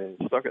through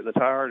and stuck it in the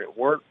tire, and it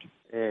worked.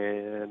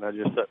 And I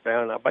just sat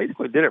down and I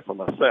basically did it for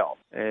myself.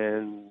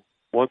 And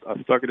once I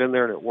stuck it in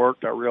there and it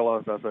worked, I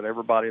realized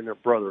everybody and their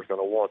brother is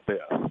going to want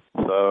this.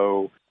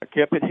 So I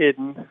kept it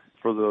hidden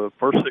for the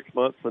first 6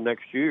 months the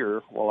next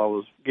year while I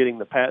was getting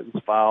the patents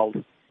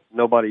filed.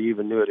 Nobody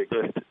even knew it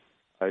existed.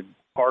 I'd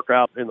park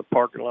out in the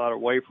parking lot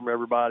away from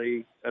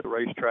everybody at the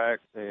racetrack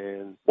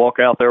and walk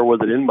out there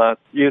with it in my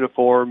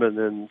uniform and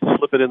then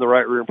slip it in the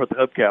right rear and put the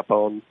hubcap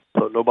on,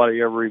 so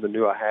nobody ever even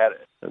knew I had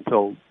it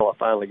until I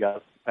finally got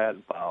the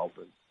patent filed.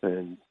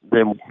 And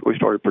then we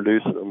started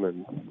producing them,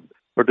 and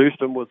produced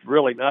them with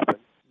really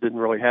nothing. Didn't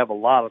really have a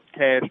lot of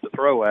cash to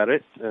throw at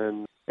it,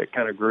 and it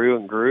kind of grew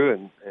and grew,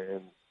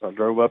 and I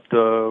drove up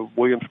to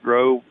Williams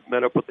Grove,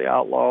 met up with the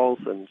Outlaws,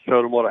 and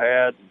showed them what I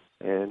had,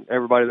 and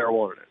everybody there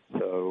wanted it.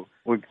 So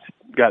we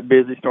got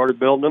busy, started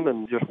building them,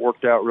 and just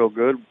worked out real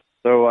good.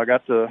 So I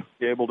got to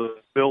be able to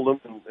build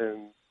them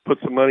and put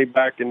some money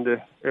back into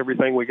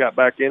everything we got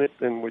back in it,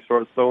 and we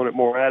started throwing it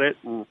more at it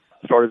and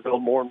started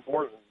building more and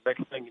more. And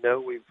next thing you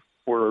know,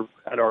 we're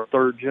at our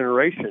third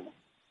generation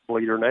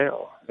bleeder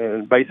now.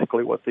 And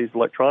basically what these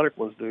electronic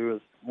ones do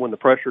is when the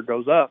pressure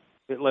goes up,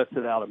 it lets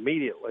it out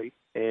immediately,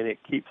 and it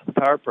keeps the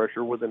tire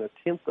pressure within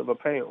 1/10 of a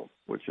pound,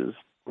 which is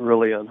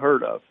really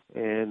unheard of.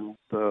 And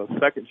the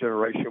second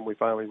generation, we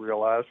finally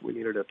realized we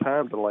needed a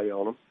time delay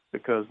on them,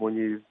 because when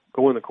you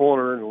go in the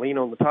corner and lean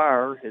on the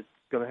tire, it's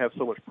going to have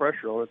so much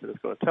pressure on it that it's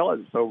going to tell it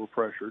it's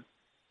overpressured.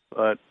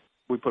 But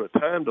we put a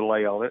time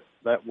delay on it.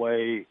 That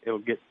way it'll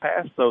get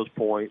past those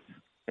points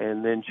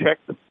and then check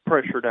the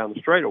pressure down the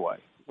straightaway.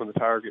 When the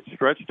tire gets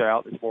stretched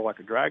out, it's more like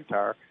a drag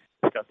tire.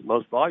 It's got the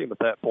most volume at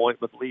that point,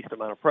 but the least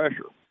amount of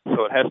pressure.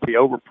 So it has to be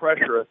over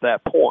pressure at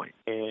that point.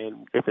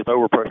 And if it's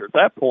over pressure at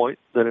that point,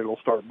 then it'll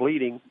start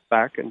bleeding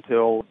back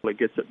until it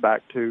gets it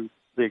back to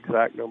the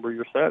exact number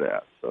you're set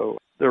at. So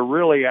They're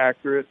really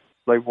accurate.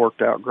 They've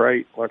worked out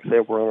great. Like I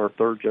said, we're on our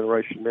third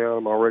generation now.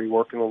 I'm already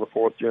working on the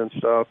fourth gen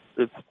stuff.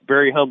 It's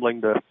very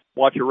humbling to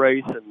watch a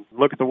race and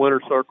look at the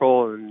winner's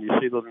circle and you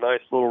see the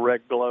nice little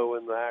red glow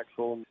in the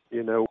axle.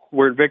 And,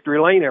 we're in victory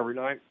lane every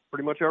night,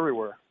 pretty much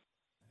everywhere.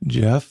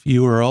 Jeff,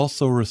 you were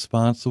also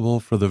responsible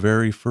for the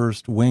very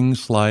first wing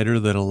slider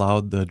that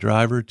allowed the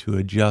driver to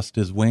adjust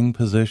his wing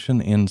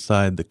position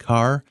inside the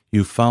car.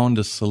 You found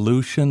a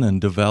solution and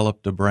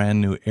developed a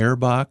brand new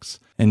airbox,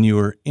 and you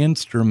were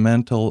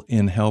instrumental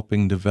in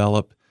helping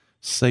develop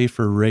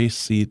safer race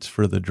seats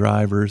for the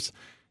drivers.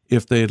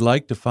 If they'd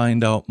like to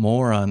find out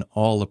more on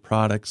all the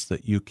products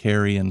that you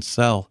carry and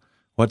sell,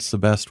 what's the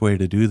best way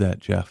to do that,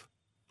 Jeff?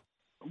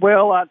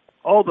 Well,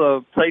 all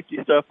the safety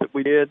stuff that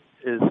we did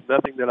is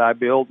nothing that I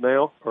build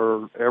now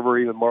or ever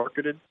even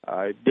marketed.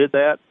 I did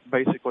that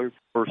basically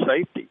for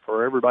safety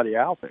for everybody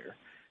out there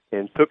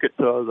and took it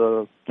to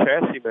the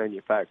chassis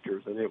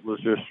manufacturers. And it was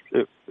just,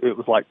 it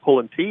was like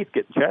pulling teeth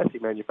getting chassis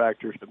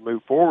manufacturers to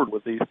move forward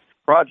with these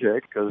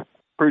projects because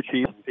crew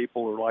chiefs and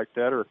people are like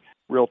that are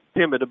real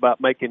timid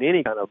about making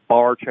any kind of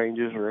bar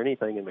changes or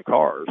anything in the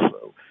cars.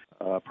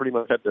 So pretty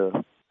much had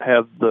to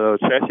have the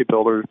chassis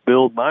builders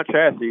build my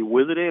chassis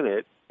with it in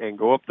it and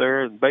go up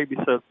there and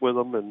babysit with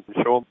them and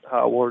show them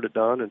how I wanted it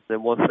done. And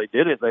then once they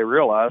did it, they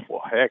realized,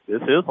 well, heck,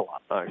 this is a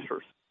lot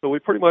nicer. So we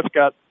pretty much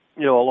got,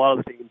 a lot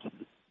of the teams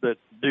that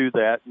do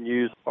that and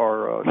use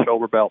our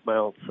shoulder belt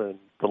mounts. And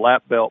the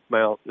lap belt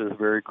mount is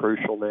very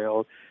crucial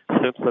now.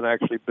 Simpson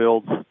actually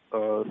builds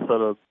a set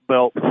of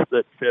belts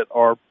that fit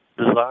our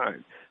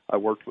design. I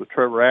worked with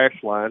Trevor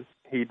Ashline.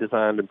 He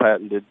designed and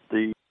patented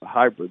the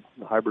Hybrid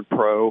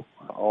Pro,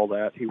 all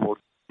that. He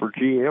worked for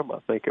GM, I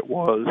think it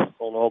was,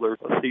 on all their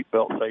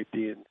seatbelt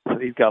safety. And so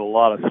he's got a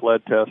lot of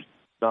sled test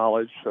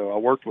knowledge. So I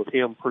worked with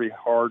him pretty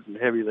hard and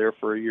heavy there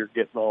for a year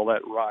getting all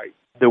that right.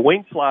 The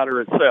wing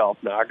slider itself,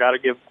 now I got to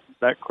give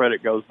that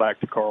credit goes back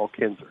to Carl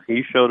Kinzer.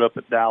 He showed up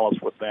at Dallas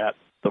with that,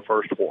 the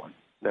first one.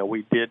 Now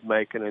we did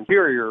make an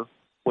interior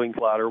wing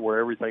slider where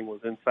everything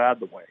was inside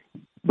the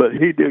wing, but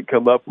he did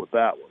come up with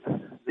that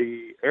one.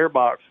 The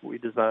airbox we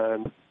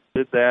designed,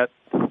 did that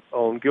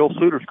on Gil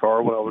Suter's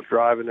car when I was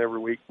driving every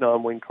week,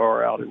 non-wing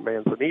car out in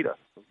Manzanita.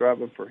 I was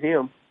driving for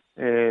him,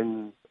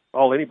 and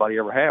all anybody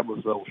ever had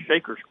was those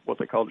shakers, what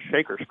they called a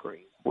shaker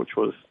screen, which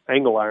was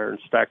angle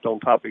irons stacked on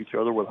top of each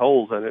other with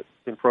holes in it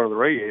in front of the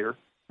radiator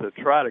to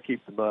try to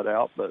keep the mud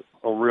out. But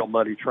on real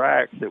muddy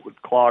tracks, it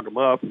would clog them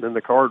up, and then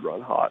the car would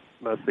run hot,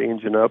 mess the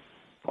engine up,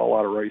 fall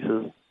out of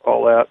races,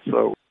 all that.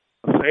 So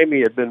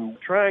Sammy had been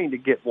trying to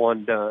get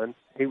one done.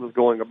 He was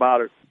going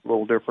about it a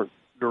little different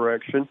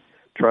direction,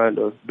 trying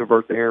to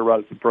divert the air right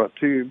at the front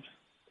tubes.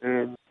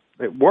 And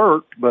it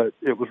worked, but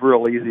it was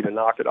real easy to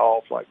knock it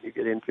off, like you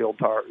get infield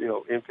tires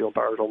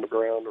on the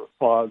ground or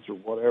quads or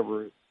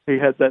whatever. He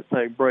had that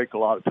thing break a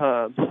lot of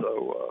times,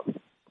 so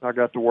I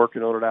got to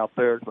working on it out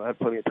there because I had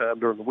plenty of time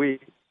during the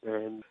week.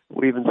 And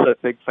we even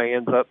set big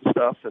fans up and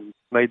stuff and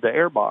made the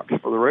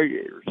airbox for the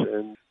radiators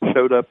and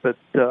showed up at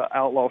the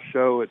Outlaw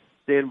Show at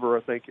Denver,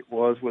 I think it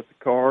was, with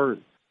the car.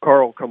 And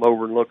Carl come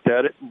over and looked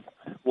at it. And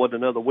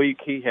wasn't another week,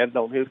 he had it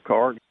on his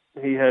car.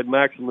 He had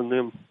Maxim and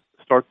them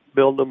start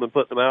building them and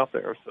putting them out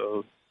there.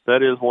 So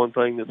that is one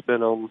thing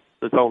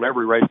that's on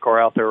every race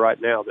car out there right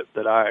now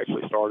that I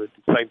actually started.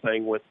 Same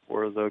thing with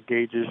where the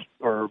gauges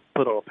are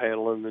put on a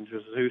panel and then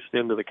just Zeused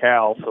into the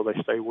cowl so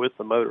they stay with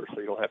the motor. So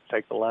you don't have to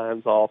take the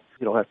lines off.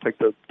 You don't have to take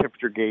the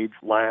temperature gauge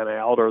line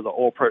out or the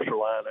oil pressure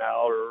line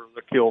out or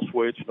the kill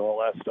switch and all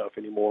that stuff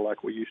anymore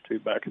like we used to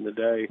back in the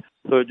day.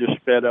 So it just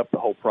sped up the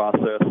whole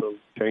process of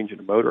changing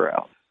the motor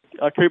out.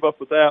 I came up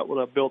with that when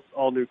I built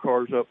all new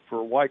cars up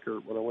for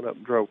Weichert when I went up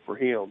and drove for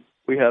him.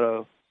 We had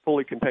a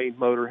fully contained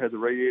motor, had the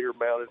radiator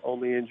mounted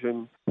on the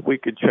engine. We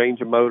could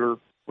change a motor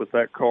with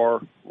that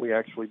car. We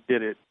actually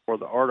did it for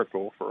the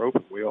article for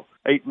Open Wheel.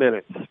 8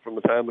 minutes from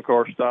the time the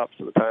car stops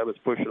to the time it's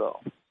pushing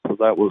off. So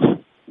that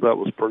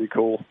was pretty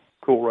cool.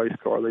 Cool race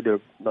car. They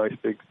did a nice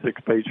big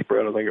 6-page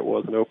spread, I think it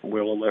was, an Open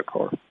Wheel on that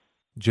car.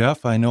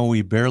 Jeff, I know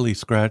we barely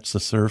scratched the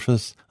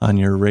surface on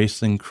your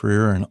racing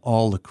career and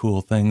all the cool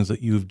things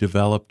that you've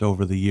developed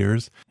over the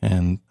years,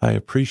 and I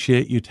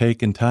appreciate you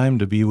taking time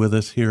to be with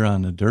us here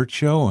on the Dirt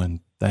Show, and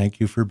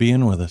thank you for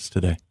being with us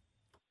today.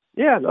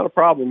 Yeah, not a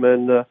problem.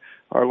 And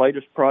our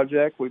latest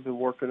project, we've been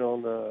working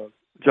on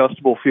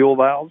adjustable fuel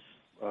valves,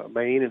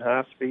 main and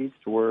high speeds,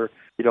 to where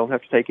you don't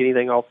have to take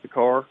anything off the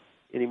car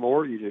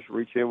anymore. You just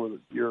reach in with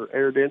your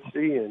air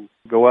density and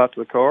go out to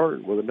the car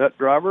and with a nut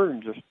driver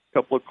and just a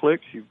couple of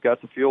clicks, you've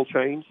got the fuel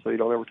change, so you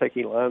don't ever take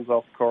any lines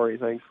off the car or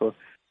anything. So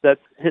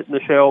that's hitting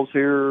the shelves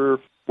here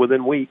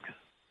within weeks.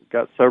 We've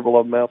got several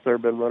of them out there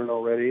been running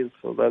already, and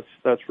so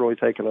that's really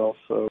taken off.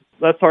 So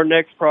that's our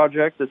next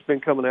project that's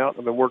been coming out.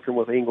 I've been working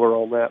with Engler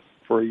on that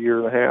for a year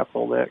and a half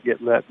on that,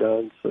 getting that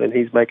done. So, and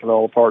he's making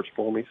all the parts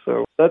for me.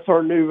 So that's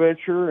our new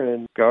venture,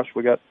 and gosh,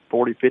 we got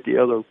 40, 50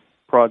 other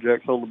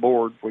projects on the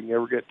board if we can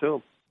ever get to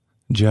them.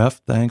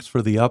 Jeff, thanks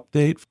for the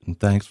update, and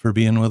thanks for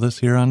being with us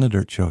here on the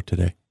Dirt Show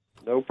today.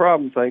 No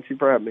problem. Thanks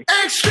for having me.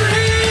 Extreme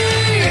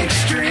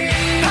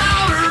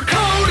powder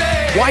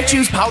coating. Why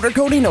choose powder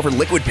coating over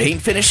liquid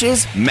paint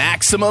finishes?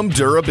 Maximum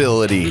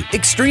durability.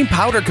 Extreme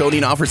Powder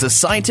Coating offers a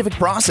scientific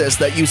process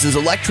that uses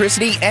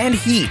electricity and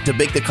heat to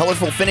bake the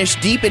colorful finish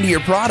deep into your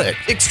product.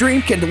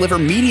 Extreme can deliver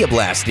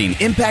media-blasting,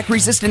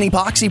 impact-resistant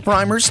epoxy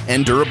primers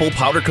and durable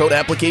powder coat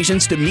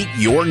applications to meet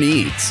your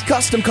needs.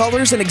 Custom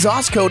colors and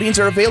exhaust coatings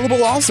are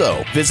available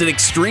also. Visit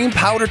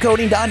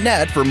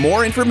extremepowdercoating.net for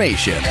more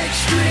information.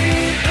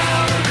 Extreme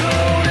Powder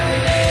Coating.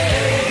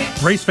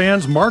 Race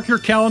fans, mark your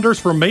calendars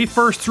for May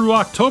 1st through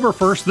October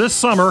 1st this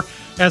summer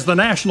as the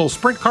National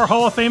Sprint Car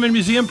Hall of Fame and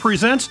Museum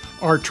presents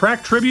our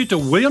track tribute to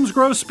Williams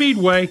Grove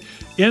Speedway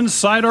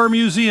inside our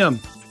museum.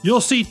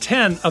 You'll see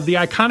 10 of the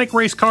iconic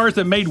race cars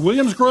that made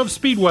Williams Grove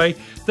Speedway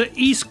the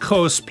East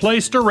Coast's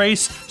place to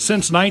race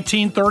since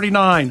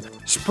 1939.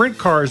 Sprint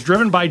cars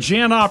driven by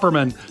Jan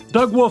Opperman,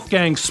 Doug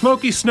Wolfgang,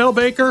 Smokey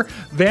Snellbaker,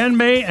 Van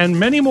May, and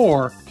many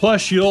more.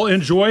 Plus, you'll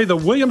enjoy the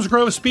Williams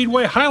Grove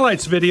Speedway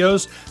highlights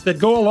videos that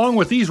go along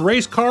with these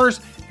race cars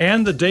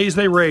and the days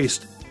they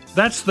raced.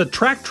 That's the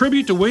Track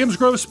Tribute to Williams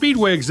Grove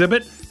Speedway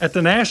exhibit at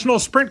the National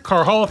Sprint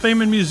Car Hall of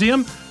Fame and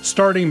Museum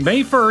starting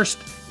May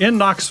 1st in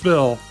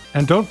Knoxville.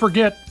 And don't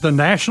forget, the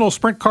National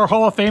Sprint Car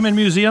Hall of Fame and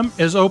Museum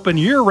is open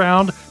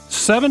year-round,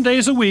 7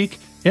 days a week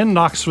in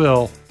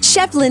Knoxville.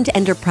 Shevland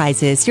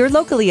Enterprises, your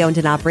locally owned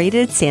and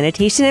operated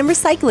sanitation and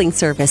recycling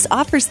service,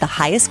 offers the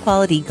highest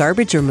quality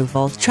garbage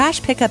removal,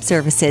 trash pickup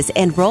services,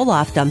 and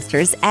roll-off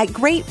dumpsters at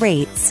great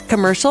rates.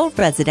 Commercial,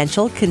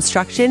 residential,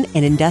 construction,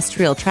 and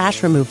industrial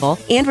trash removal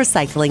and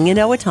recycling in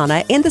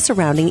Owatonna and the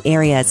surrounding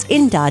areas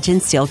in Dodge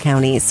and Steele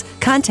counties.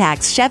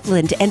 Contact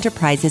Shevland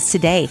Enterprises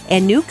today,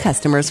 and new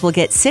customers will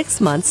get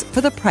 6 months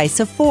for the price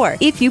of 4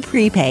 if you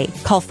prepay.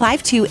 Call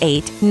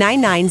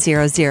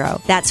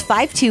 528-9900. That's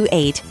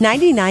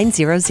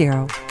 528-9900.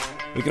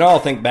 We can all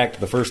think back to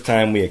the first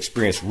time we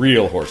experienced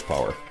real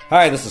horsepower.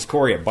 Hi, this is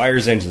Corey at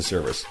Byers Engine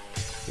Service.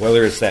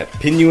 Whether it's that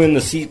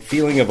pin-you-in-the-seat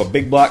feeling of a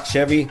big block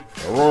Chevy,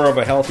 the roar of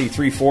a healthy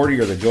 340,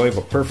 or the joy of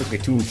a perfectly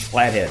tuned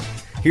flathead,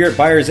 here at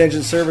Byers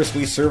Engine Service,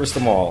 we service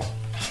them all.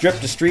 Strip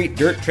to street,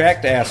 dirt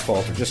track to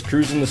asphalt, or just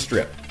cruising the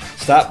strip.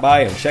 Stop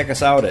by and check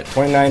us out at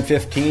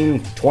 2915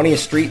 20th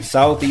Street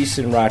Southeast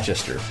in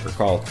Rochester, or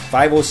call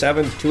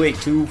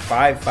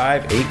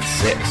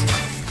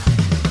 507-282-5586.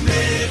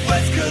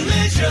 Midwest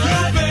Collision.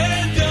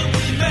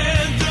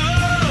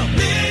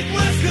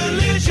 Midwest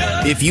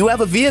Collision. If you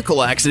have a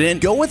vehicle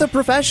accident, go with a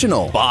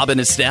professional. Bob and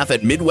his staff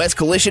at Midwest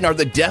Collision are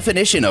the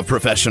definition of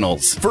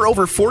professionals. For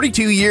over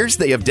 42 years,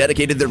 they have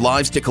dedicated their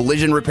lives to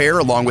collision repair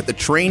along with the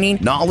training,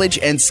 knowledge,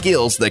 and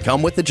skills that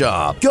come with the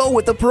job. Go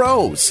with the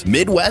pros.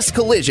 Midwest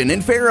Collision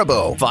in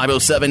Faribault.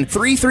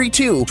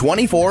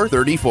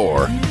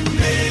 507-332-2434.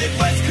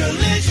 Midwest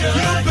Collision.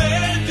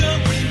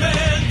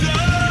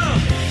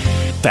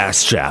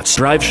 Fast shafts.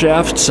 Drive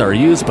shafts are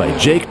used by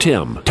Jake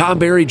Tim, Tom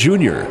Barry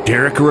Jr.,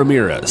 Derek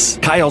Ramirez,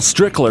 Kyle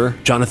Strickler,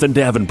 Jonathan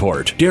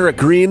Davenport, Derek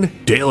Green,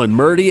 Dalen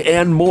Murdy,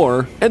 and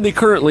more. And they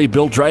currently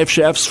build drive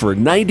shafts for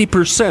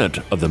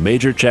 90% of the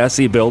major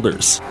chassis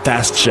builders.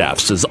 Fast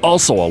Shafts is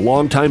also a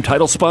longtime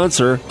title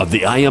sponsor of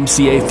the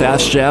IMCA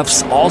Fast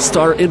Shafts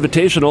All-Star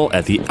Invitational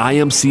at the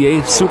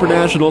IMCA Super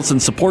Nationals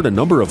and support a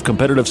number of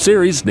competitive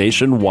series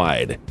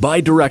nationwide. Buy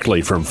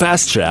directly from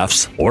Fast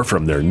Shafts or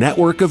from their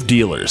network of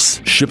dealers.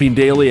 Shipping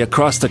daily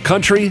across the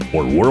country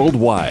or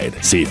worldwide.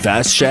 See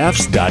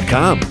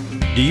fastshafts.com.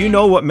 Do you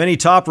know what many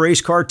top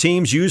race car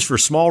teams use for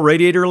small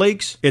radiator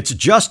leaks? It's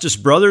Justice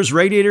Brothers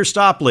Radiator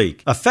Stop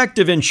Leak.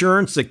 Effective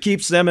insurance that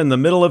keeps them in the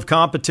middle of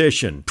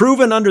competition.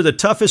 Proven under the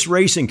toughest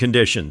racing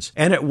conditions.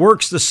 And it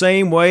works the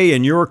same way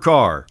in your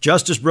car.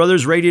 Justice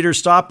Brothers Radiator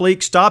Stop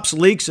Leak stops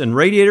leaks in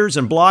radiators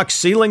and blocks,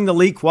 sealing the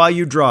leak while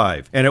you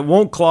drive. And it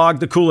won't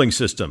clog the cooling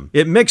system.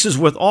 It mixes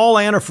with all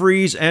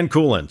antifreeze and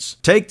coolants.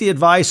 Take the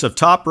advice of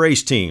top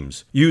race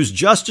teams. Use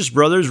Justice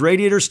Brothers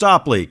Radiator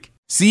Stop Leak.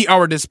 See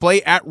our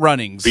display at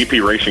Runnings.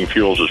 VP Racing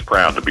Fuels is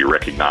proud to be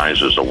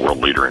recognized as a world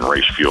leader in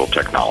race fuel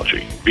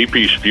technology.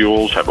 VP's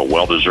fuels have a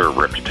well-deserved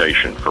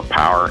reputation for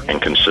power and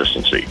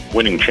consistency,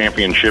 winning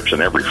championships in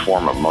every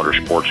form of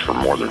motorsports for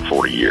more than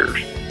 40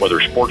 years.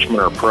 Whether sportsman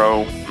or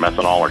pro,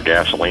 methanol or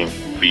gasoline,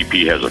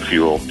 VP has a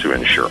fuel to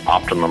ensure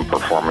optimum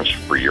performance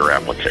for your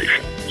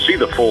application. See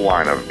the full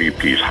line of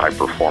VP's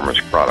high-performance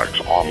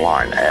products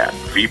online at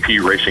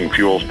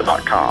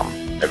vpracingfuels.com.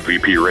 At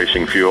VP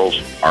Racing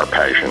Fuels, our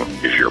passion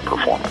is your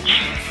performance.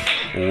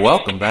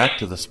 Welcome back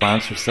to the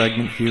sponsor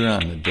segment here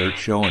on The Dirt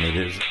Show, and it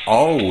is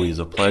always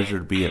a pleasure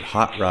to be at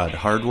Hotrod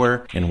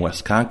Hardware in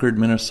West Concord,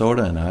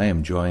 Minnesota, and I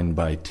am joined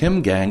by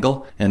Tim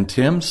Gangle. And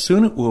Tim,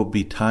 soon it will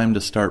be time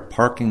to start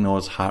parking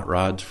those hot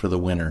rods for the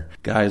winter.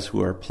 Guys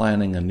who are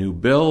planning a new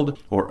build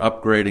or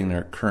upgrading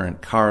their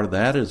current car,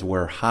 that is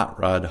where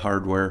Hotrod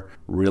Hardware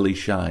really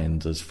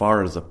shines as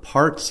far as the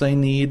parts they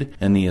need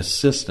and the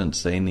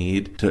assistance they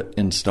need to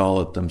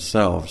install it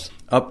themselves.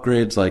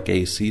 Upgrades like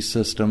AC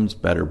systems,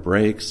 better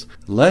brakes.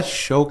 Let's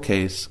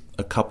showcase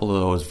a couple of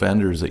those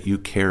vendors that you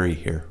carry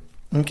here.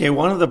 Okay,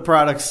 one of the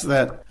products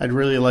that I'd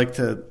really like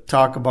to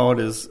talk about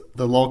is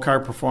the Low Car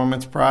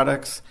Performance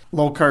products.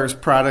 Low Car's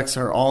products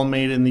are all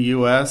made in the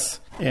U.S.,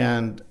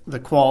 and the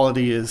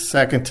quality is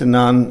second to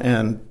none,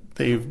 and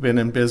they've been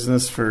in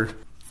business for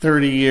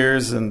 30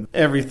 years, and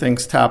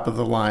everything's top of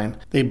the line.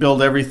 They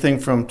build everything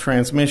from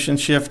transmission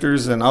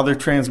shifters and other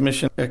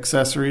transmission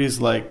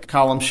accessories like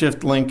column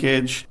shift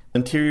linkage,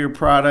 interior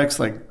products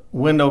like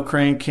window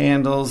crank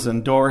handles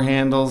and door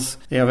handles.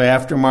 They have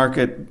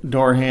aftermarket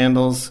door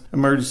handles,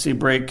 emergency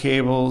brake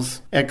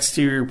cables,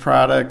 exterior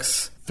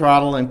products,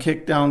 throttle and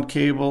kickdown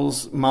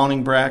cables,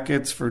 mounting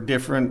brackets for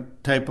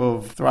different type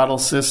of throttle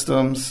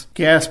systems,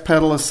 gas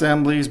pedal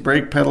assemblies,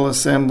 brake pedal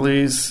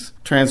assemblies,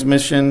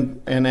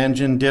 transmission and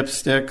engine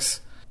dipsticks.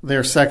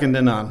 They're second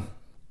to none.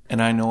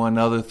 And I know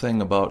another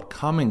thing about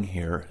coming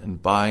here and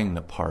buying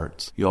the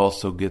parts, you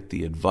also get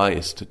the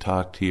advice to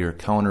talk to your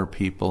counter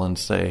people and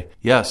say,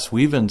 yes,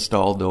 we've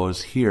installed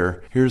those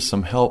here. Here's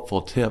some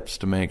helpful tips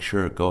to make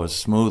sure it goes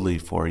smoothly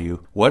for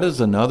you. What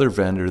is another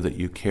vendor that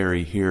you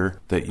carry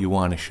here that you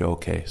want to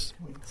showcase?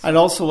 I'd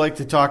also like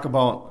to talk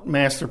about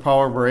Master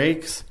Power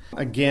Brakes.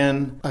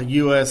 Again, a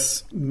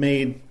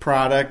U.S.-made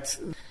product.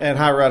 At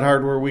Hot Rod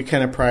Hardware, we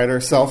kind of pride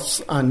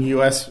ourselves on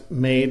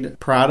U.S.-made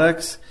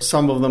products.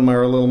 Some of them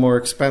are a little more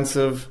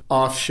expensive,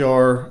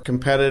 offshore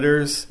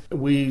competitors.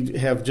 We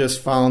have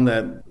just found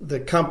that the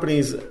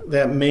companies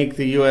that make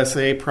the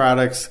USA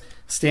products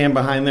stand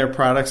behind their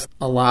products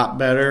a lot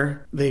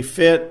better. They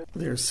fit,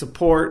 there's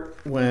support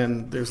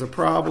when there's a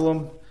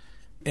problem.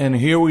 And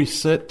here we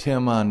sit,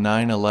 Tim, on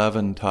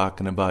 9/11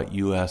 talking about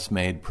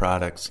U.S.-made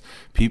products.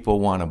 People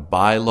want to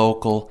buy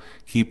local,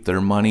 keep their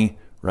money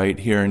right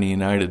here in the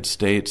United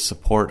States,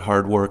 support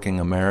hardworking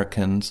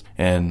Americans.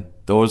 And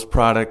those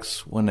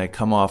products, when they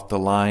come off the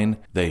line,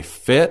 they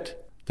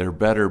fit, they're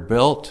better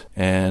built,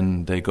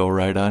 and they go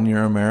right on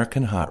your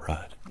American hot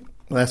rod.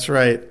 That's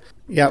right.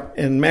 Yep,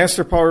 and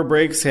Master Power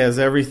Brakes has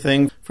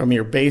everything from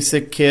your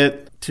basic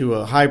kit to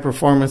a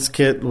high-performance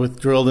kit with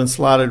drilled and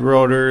slotted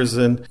rotors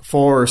and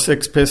 4 or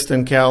 6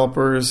 piston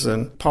calipers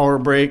and power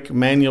brake,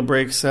 manual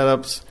brake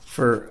setups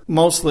for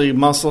mostly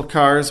muscle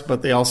cars,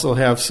 but they also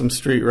have some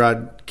street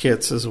rod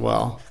kits as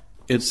well.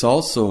 It's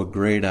also a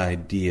great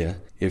idea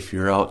if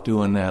you're out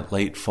doing that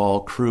late fall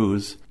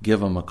cruise,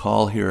 give them a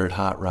call here at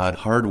Hot Rod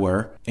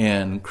Hardware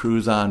and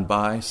cruise on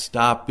by,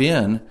 stop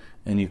in,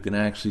 and you can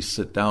actually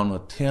sit down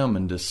with Tim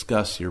and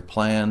discuss your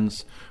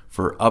plans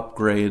for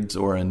upgrades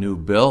or a new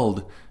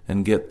build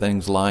and get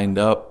things lined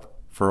up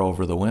for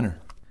over the winter.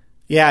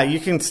 Yeah, you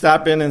can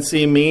stop in and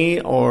see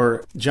me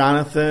or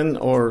Jonathan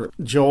or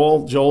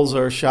Joel. Joel's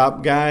our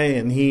shop guy,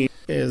 and he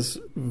is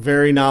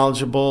very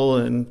knowledgeable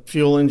in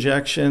fuel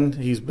injection.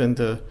 He's been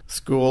to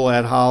school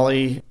at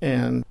Holley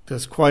and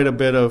does quite a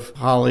bit of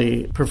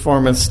Holley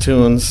performance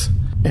tunes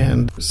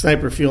and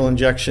sniper fuel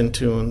injection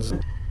tunes.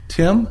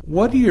 Tim,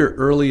 what are your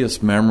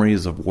earliest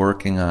memories of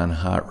working on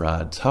hot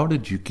rods? How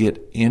did you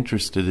get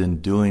interested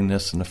in doing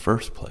this in the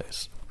first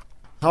place?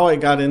 How I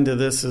got into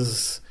this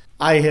is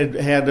I had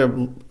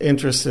an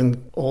interest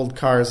in old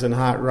cars and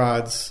hot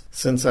rods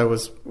since I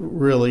was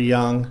really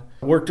young.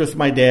 I worked with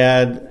my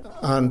dad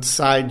on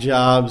side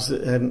jobs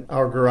in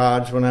our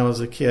garage when I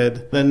was a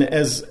kid. Then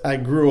as I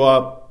grew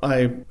up,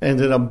 I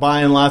ended up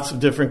buying lots of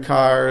different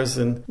cars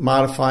and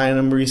modifying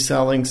them,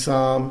 reselling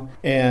some.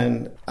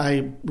 And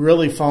I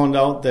really found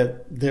out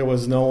that there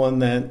was no one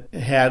that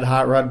had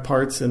hot rod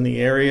parts in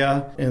the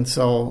area. And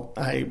so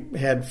I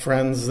had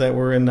friends that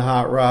were into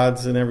hot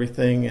rods and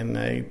everything. And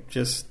I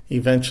just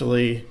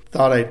eventually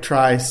thought I'd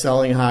try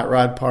selling hot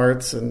rod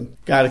parts and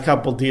got a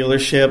couple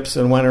dealerships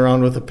and went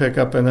around with a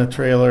pickup and a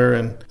trailer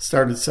and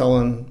started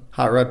selling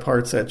hot rod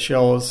parts at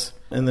shows.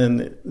 And then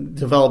it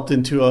developed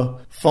into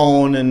a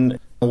phone and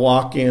a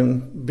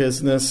walk-in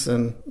business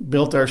and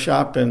built our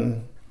shop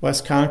in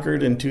West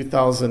Concord in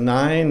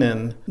 2009.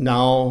 And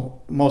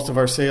now most of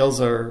our sales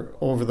are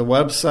over the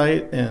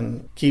website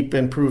and keep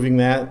improving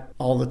that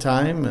all the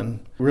time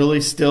and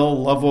really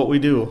still love what we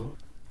do.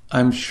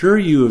 I'm sure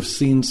you have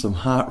seen some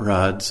hot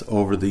rods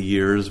over the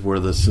years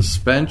where the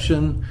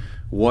suspension,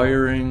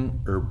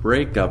 wiring, or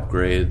brake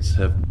upgrades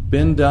have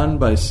been done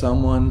by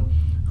someone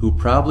who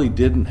probably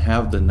didn't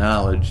have the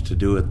knowledge to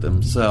do it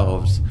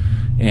themselves.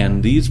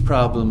 And these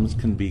problems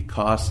can be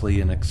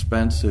costly and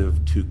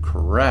expensive to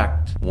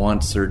correct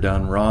once they're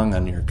done wrong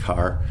on your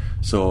car.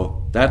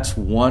 So that's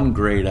one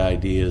great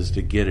idea, is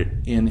to get it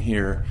in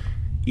here.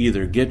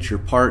 Either get your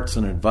parts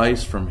and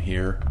advice from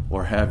here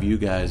or have you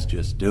guys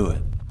just do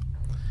it.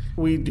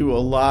 We do a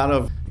lot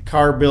of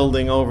car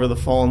building over the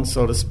phone,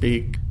 so to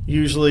speak.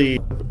 Usually,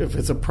 if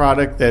it's a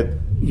product that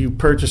you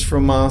purchase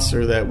from us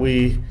or that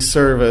we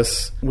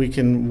service, we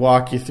can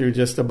walk you through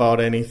just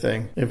about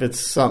anything. If it's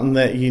something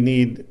that you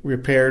need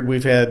repaired,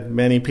 we've had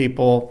many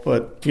people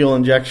put fuel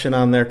injection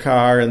on their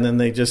car and then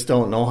they just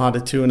don't know how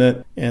to tune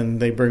it, and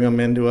they bring them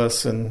into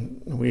us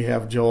and we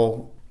have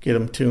Joel get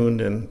them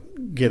tuned and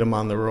get them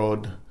on the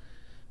road.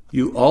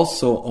 You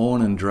also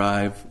own and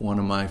drive one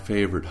of my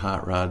favorite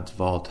hot rods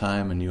of all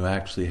time, and you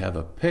actually have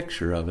a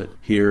picture of it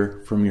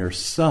here from your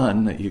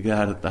son that you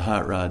got at the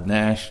Hot Rod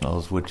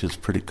Nationals, which is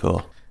pretty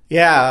cool.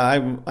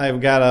 Yeah, I've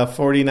got a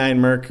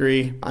 49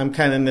 Mercury. I'm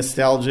kind of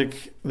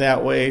nostalgic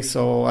that way,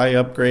 so I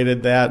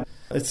upgraded that.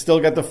 It's still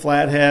got the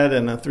flathead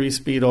and a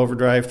 3-speed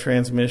overdrive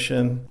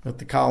transmission with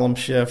the column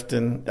shift,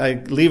 and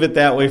I leave it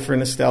that way for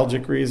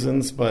nostalgic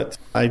reasons, but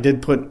I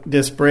did put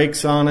disc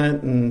brakes on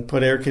it and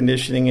put air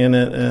conditioning in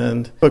it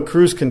and put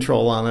cruise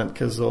control on it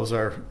because those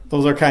are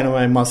kind of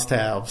my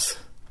must-haves.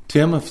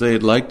 Tim, if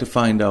they'd like to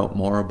find out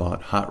more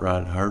about Hot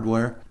Rod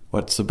Hardware,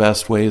 what's the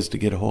best ways to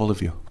get a hold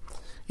of you?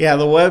 Yeah,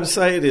 the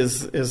website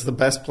is the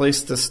best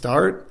place to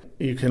start.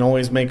 You can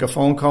always make a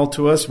phone call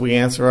to us. We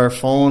answer our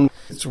phone.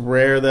 It's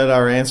rare that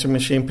our answer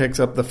machine picks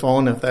up the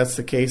phone. If that's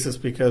the case, it's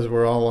because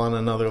we're all on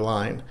another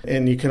line.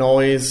 And you can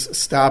always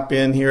stop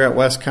in here at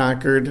West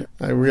Concord.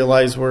 I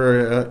realize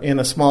we're in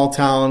a small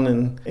town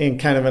and in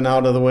kind of an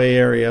out-of-the-way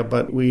area,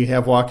 but we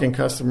have walk-in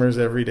customers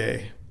every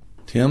day.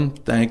 Tim,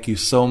 thank you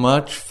so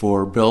much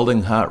for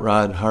building Hot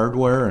Rod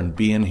Hardware and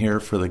being here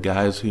for the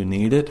guys who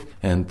need it.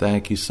 And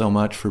thank you so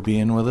much for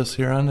being with us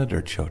here on The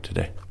Dirt Show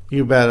today.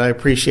 You bet. I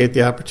appreciate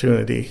the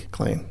opportunity,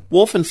 Clayton.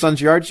 Wolf &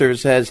 Sons Yard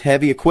Service has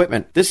heavy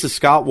equipment. This is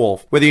Scott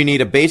Wolf. Whether you need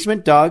a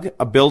basement dug,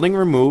 a building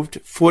removed,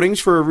 footings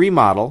for a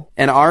remodel,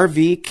 an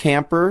RV,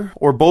 camper,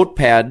 or boat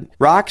pad,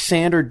 rock,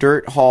 sand, or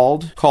dirt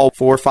hauled, call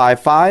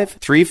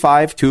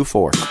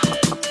 455-3524.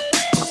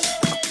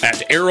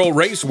 At Aero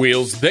Race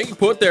Wheels, they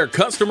put their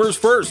customers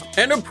first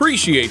and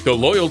appreciate the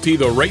loyalty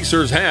the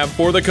racers have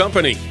for the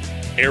company.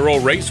 Aero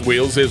Race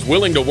Wheels is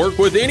willing to work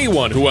with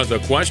anyone who has a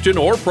question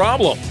or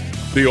problem.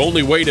 The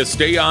only way to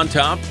stay on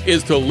top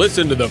is to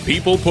listen to the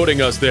people putting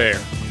us there.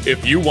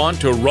 If you want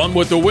to run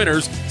with the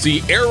winners, see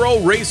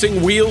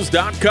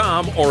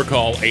aeroracingwheels.com or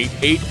call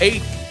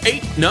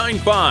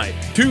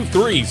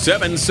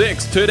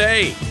 888-895-2376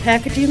 today.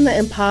 Packaging the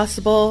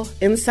impossible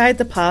inside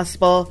the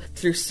possible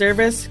through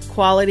service,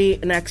 quality,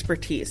 and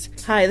expertise.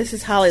 Hi, this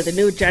is Holly, the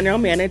new general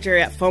manager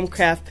at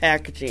Foamcraft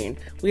Packaging.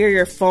 We are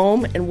your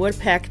foam and wood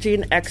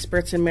packaging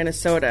experts in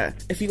Minnesota.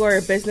 If you are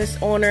a business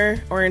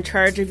owner or in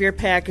charge of your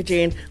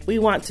packaging, we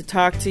want to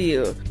talk to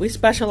you. We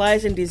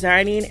specialize in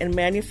designing and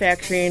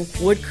manufacturing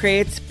wood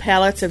crates,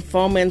 pallets, and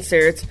foam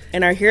inserts,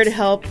 and are here to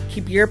help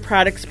keep your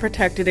products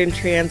protected in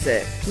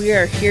transit. We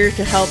are here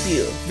to help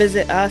you.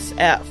 Visit us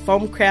at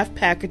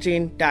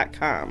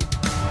foamcraftpackaging.com.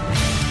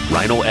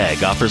 Rhino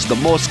Ag offers the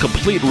most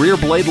complete rear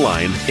blade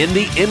line in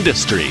the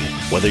industry.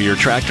 Whether your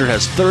tractor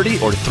has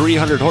 30 or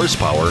 300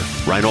 horsepower,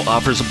 Rhino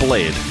offers a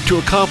blade to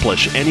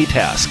accomplish any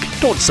task.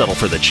 Don't settle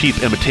for the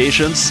cheap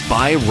imitations.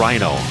 Buy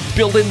Rhino.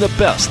 Building the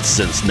best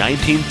since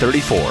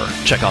 1934.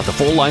 Check out the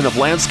full line of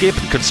landscape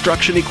and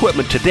construction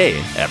equipment today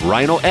at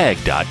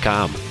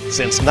rhinoag.com.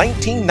 Since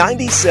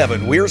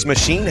 1997, Weir's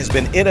Machine has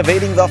been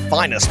innovating the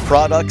finest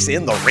products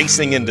in the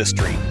racing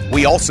industry.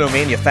 We also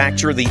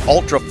manufacture the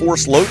Ultra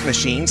Force load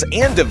machines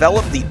and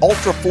develop the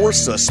Ultra Force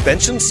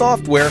suspension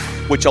software,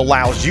 which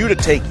allows you to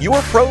take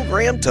your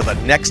program to the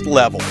next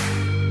level.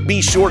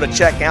 Be sure to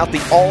check out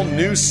the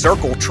all-new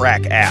Circle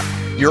Track app,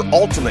 your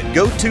ultimate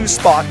go-to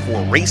spot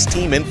for race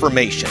team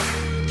information.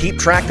 Keep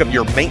track of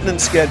your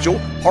maintenance schedule,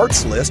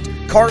 parts list,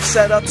 car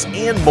setups,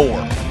 and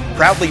more.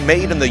 Proudly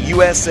made in the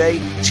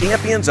USA,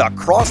 champions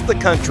across the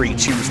country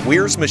choose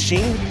Weir's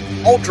Machine,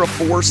 Ultra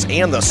Force,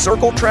 and the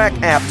Circle Track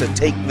app to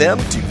take them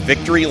to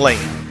victory lane.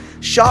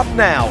 Shop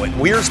now at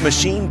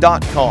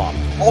weirsmachine.com,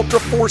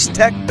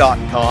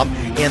 ultraforcetech.com,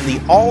 and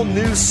the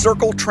all-new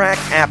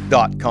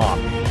CircleTrackApp.com.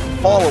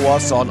 Follow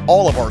us on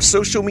all of our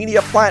social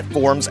media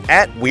platforms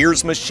at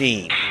Weir's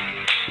Machine.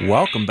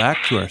 Welcome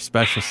back to our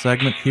special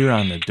segment here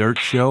on The Dirt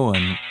Show,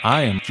 and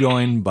I am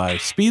joined by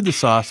Speed the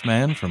Sauce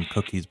Man from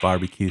Cookies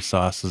Barbecue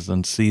Sauces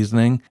and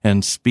Seasoning.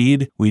 And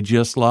Speed, we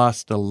just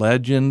lost a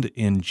legend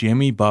in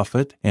Jimmy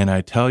Buffett, and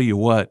I tell you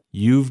what,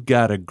 you've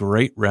got a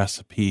great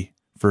recipe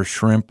for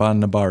shrimp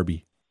on the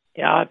Barbie.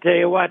 Yeah, I'll tell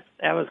you what,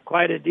 that was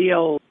quite a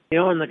deal. You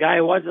know, and the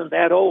guy wasn't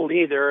that old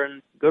either,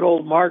 and good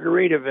old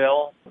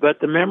Margaritaville, but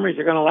the memories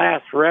are going to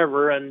last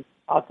forever. And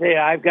I'll tell you,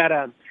 I've got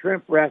a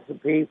shrimp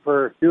recipe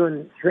for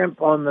doing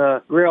shrimp on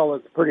the grill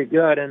that's pretty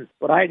good. And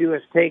what I do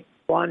is take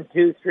 1,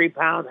 2, 3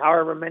 pounds,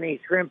 however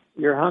many shrimp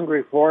you're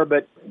hungry for,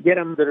 but get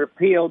them that are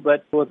peeled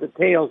but with the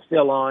tail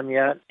still on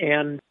yet.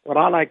 And what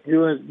I like to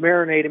do is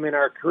marinate them in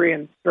our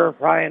Korean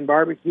stir-fry and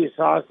barbecue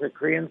sauce, the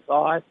Korean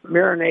sauce,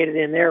 marinate it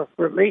in there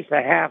for at least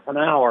a half an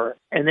hour,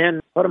 and then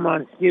put them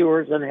on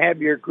skewers and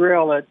have your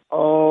grill at,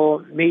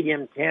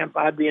 medium temp.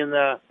 I'd be in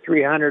the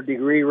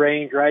 300-degree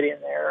range right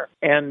in there,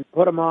 and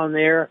put them on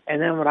there.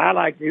 And then what I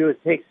like to do is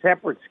take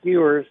separate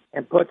skewers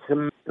and put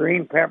some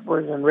green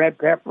peppers and red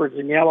peppers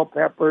and yellow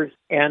peppers,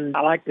 and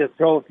I like to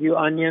throw a few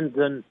onions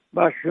and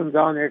mushrooms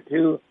on there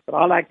too. But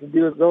I like to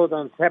do those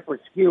on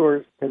separate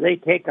skewers because they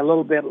take a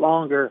little bit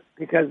longer,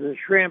 because the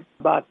shrimp,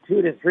 about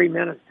 2 to 3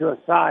 minutes to a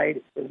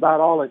side is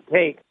about all it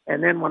takes.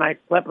 And then when I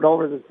flip it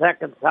over the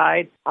second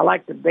side, I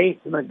like to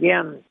baste them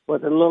again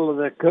with a little of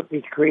the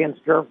Cookies Korean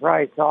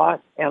stir-fry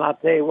sauce. And I'll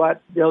tell you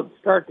what, they'll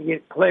start to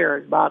get clear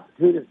at about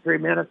 2 to 3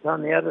 minutes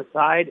on the other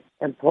side,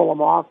 and pull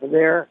them off of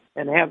there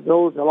and have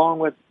those along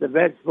with the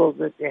vegetables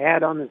that you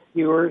had on the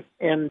skewers,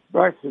 and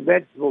brush the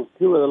vegetables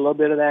too with a little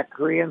bit of that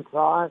Korean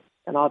sauce.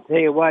 And I'll tell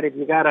you what, if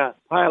you got a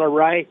pile of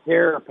rice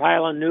there, a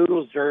pile of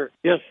noodles, or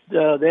just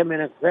them in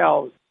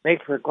themselves,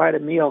 makes for quite a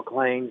meal,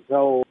 Clayne.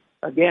 So,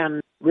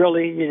 again, real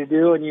easy to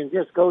do, and you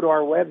can just go to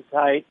our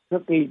website,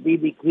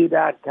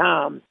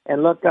 cookiesbbq.com,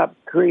 and look up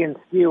Korean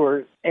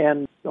skewers,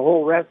 and the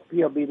whole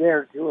recipe will be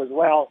there, too, as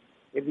well,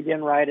 if you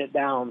didn't write it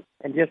down.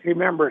 And just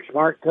remember,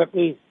 smart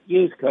cookies,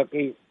 use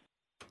cookies.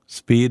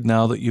 Speed,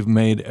 now that you've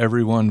made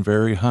everyone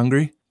very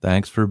hungry,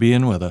 thanks for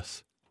being with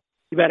us.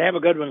 You better have a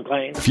good one,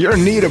 Clayne. If you're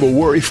in need of a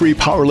worry-free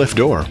PowerLift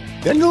door,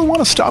 then you'll want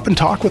to stop and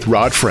talk with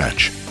Rod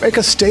French. Make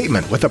a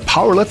statement with a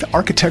PowerLift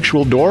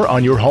architectural door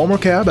on your home or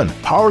cabin.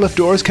 PowerLift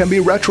doors can be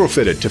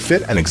retrofitted to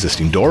fit an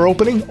existing door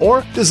opening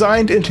or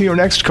designed into your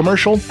next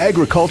commercial,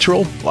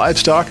 agricultural,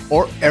 livestock,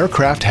 or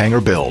aircraft hangar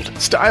build.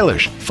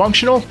 Stylish,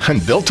 functional,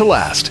 and built to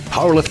last.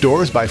 PowerLift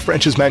doors by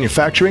French's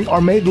Manufacturing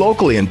are made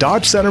locally in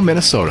Dodge Center,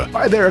 Minnesota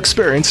by their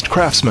experienced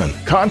craftsmen.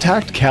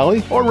 Contact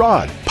Callie or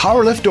Rod.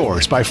 PowerLift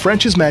doors by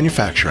French's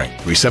Manufacturing.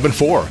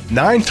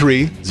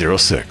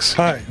 374-9306.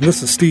 Hi,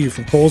 this is Steve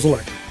from Coles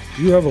Electric.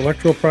 Do you have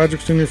electrical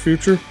projects in your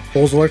future?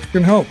 Coles Electric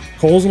can help.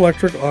 Coles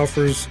Electric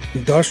offers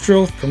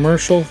industrial,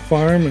 commercial,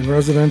 farm, and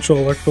residential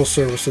electrical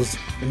services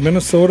in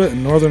Minnesota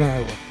and northern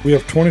Iowa. We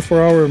have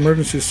 24-hour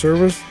emergency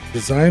service,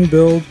 design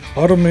build,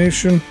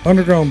 automation,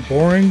 underground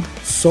boring,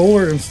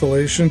 solar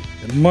installation,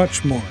 and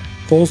much more.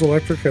 Coles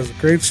Electric has a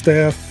great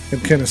staff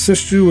and can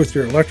assist you with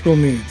your electrical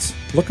needs.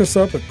 Look us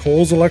up at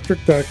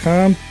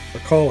coleselectric.com or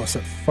call us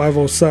at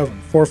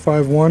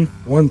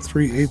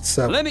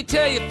 507-451-1387. Let me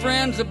tell you,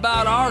 friends,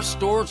 about our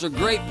store. It's a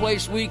great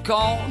place we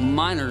call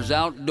Miners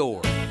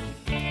Outdoor.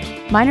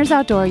 Miners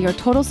Outdoor, your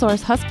total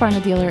source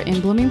Husqvarna dealer in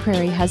Blooming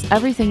Prairie, has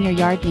everything your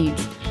yard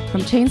needs.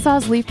 From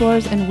chainsaws, leaf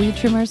blowers, and weed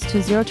trimmers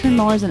to zero-turn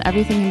mowers and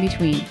everything in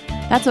between.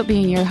 That's what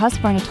being your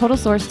Husqvarna total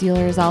source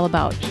dealer is all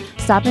about.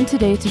 Stop in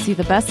today to see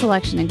the best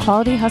selection in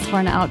quality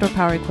Husqvarna outdoor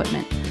power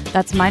equipment.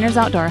 That's Miners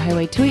Outdoor,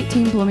 Highway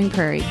 218, Blooming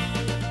Prairie.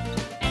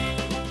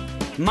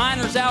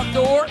 Miners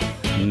Outdoor,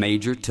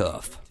 Major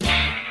Tough.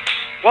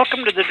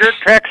 Welcome to the Dirt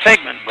Track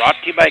segment, brought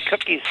to you by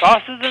Cookies,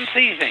 Sauces, and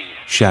Seasonings.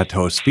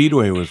 Chateau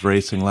Speedway was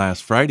racing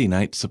last Friday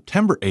night,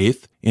 September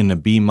 8th, in the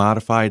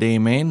B-Modified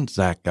A-Main,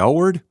 Zach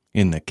Elward.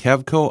 In the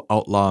Kevco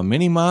Outlaw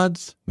Mini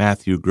Mods,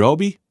 Matthew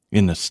Groby.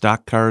 In the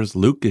Stock Cars,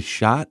 Lucas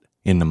Schott.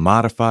 In the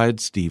Modified,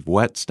 Steve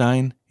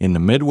Wetstein. In the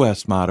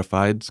Midwest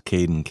Modifieds,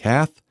 Caden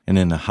Kath. And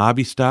in the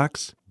Hobby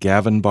Stocks,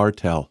 Gavin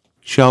Bartell.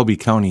 Shelby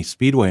County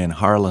Speedway in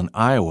Harlan,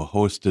 Iowa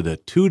hosted a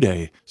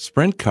two-day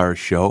sprint car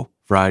show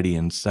Friday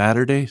and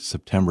Saturday,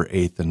 September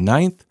 8th and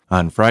 9th.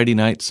 On Friday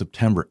night,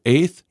 September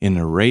 8th, in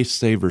the Race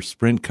Saver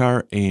Sprint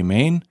Car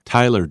A-Main,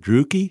 Tyler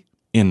Drucke.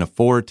 In the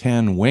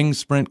 410 Wing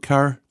Sprint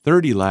Car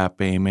 30-lap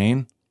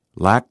A-Main,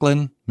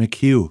 Lachlan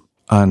McHugh.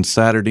 On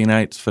Saturday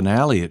night's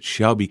finale at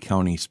Shelby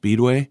County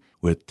Speedway,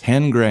 with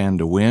 $10,000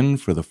 to win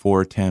for the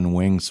 410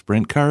 Wing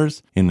Sprint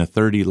Cars in the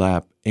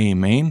 30-lap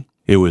A-Main,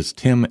 it was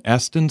Tim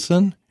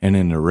Estenson, and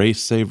in the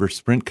Race Saver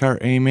Sprint Car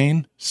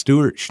A-Main,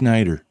 Stuart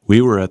Schneider.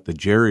 We were at the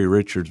Jerry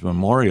Richards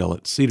Memorial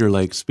at Cedar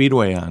Lake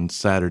Speedway on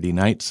Saturday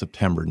night,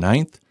 September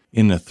 9th.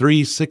 In the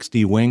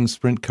 360 Wing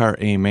Sprint Car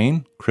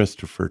A-Main,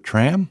 Christopher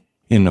Tram.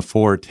 In the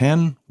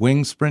 410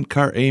 Wing Sprint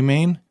Car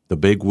A-Main, the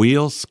Big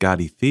Wheels,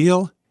 Scotty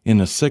Thiel. In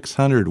the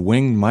 600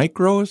 Winged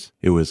Micros,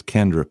 it was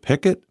Kendra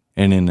Pickett.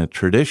 And in the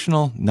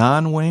traditional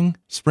non-wing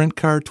Sprint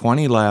Car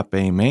 20-lap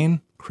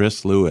A-Main,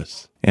 Chris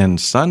Lewis.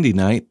 And Sunday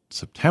night,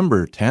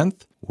 September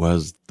 10th,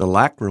 was the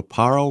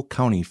Lacroparo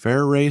County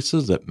Fair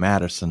races at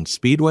Madison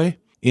Speedway.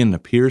 In the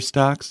Pier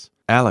Stocks,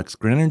 Alex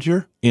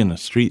Grininger. In the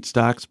Street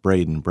Stocks,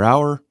 Braden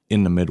Brower.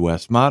 In the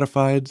Midwest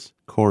Modifieds,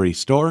 Corey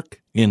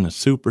Stork. In the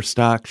Super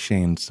Stock,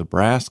 Shane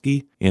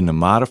Sobraski. In the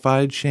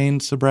Modified, Shane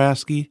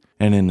Sobraski.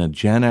 And in the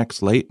Gen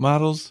X late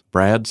models,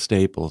 Brad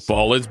Staples.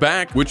 Fall is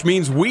back, which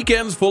means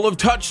weekends full of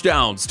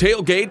touchdowns,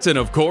 tailgates, and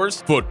of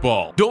course,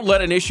 football. Don't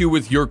let an issue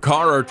with your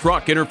car or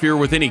truck interfere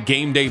with any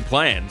game day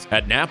plans.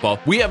 At Napa,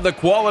 we have the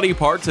quality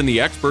parts and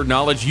the expert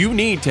knowledge you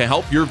need to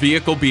help your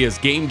vehicle be as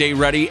game day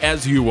ready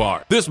as you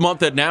are. This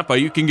month at Napa,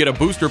 you can get a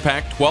booster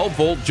pack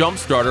 12-volt jump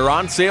starter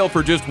on sale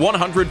for just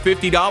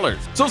 $150.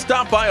 So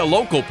stop by a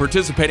local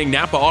participating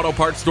Napa Auto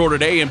Parts store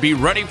today and be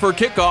ready for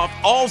kickoff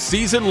all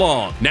season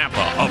long.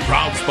 Napa, a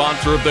proud sponsor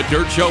of the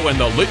Dirt Show and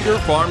the Linder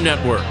Farm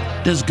Network.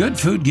 Does good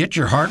food get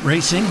your heart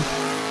racing?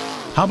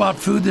 How about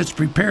food that's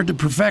prepared to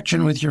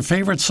perfection with your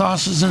favorite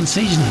sauces and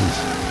seasonings?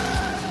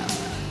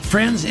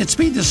 Friends, it's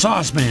Speed the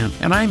Sauce Man,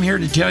 and I'm here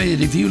to tell you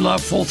that if you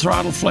love full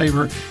throttle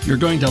flavor, you're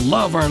going to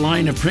love our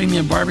line of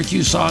premium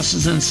barbecue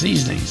sauces and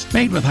seasonings.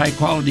 Made with high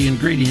quality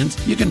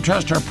ingredients, you can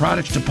trust our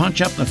products to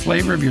punch up the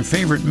flavor of your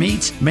favorite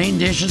meats, main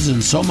dishes,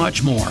 and so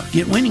much more.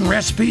 Get winning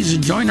recipes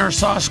and join our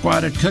sauce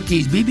squad at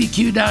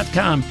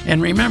cookiesbbq.com. And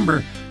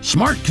remember,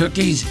 smart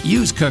cookies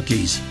use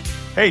cookies.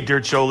 Hey,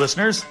 Dirt Show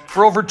listeners.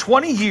 For over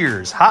 20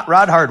 years, Hot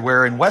Rod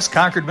Hardware in West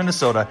Concord,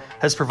 Minnesota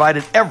has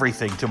provided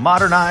everything to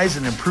modernize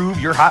and improve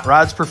your hot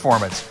rod's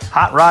performance.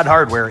 Hot Rod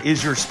Hardware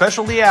is your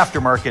specialty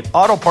aftermarket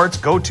auto parts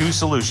go-to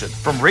solution.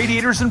 From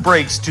radiators and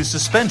brakes to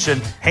suspension,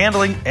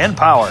 handling, and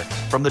power.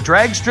 From the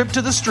drag strip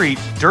to the street,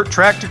 dirt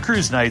track to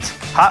cruise nights,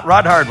 Hot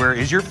Rod Hardware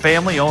is your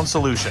family-owned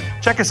solution.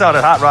 Check us out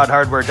at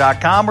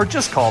hotrodhardware.com or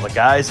just call the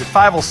guys at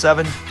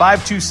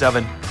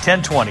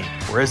 507-527-1020.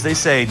 Where, as they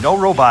say, no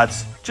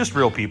robots, just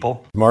real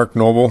people. Mark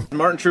Noble.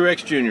 Martin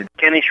Truex Jr.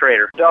 Kenny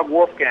Schrader. Doug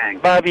Wolfgang.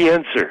 Bobby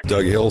Enser.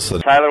 Doug Hilson.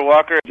 Tyler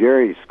Walker.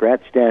 Jerry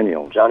Scratch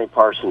Daniel. Johnny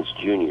Parsons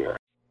Jr.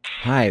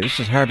 Hi, this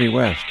is Harvey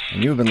West,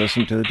 and you've been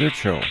listening to The Dirt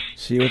Show.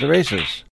 See you at the races.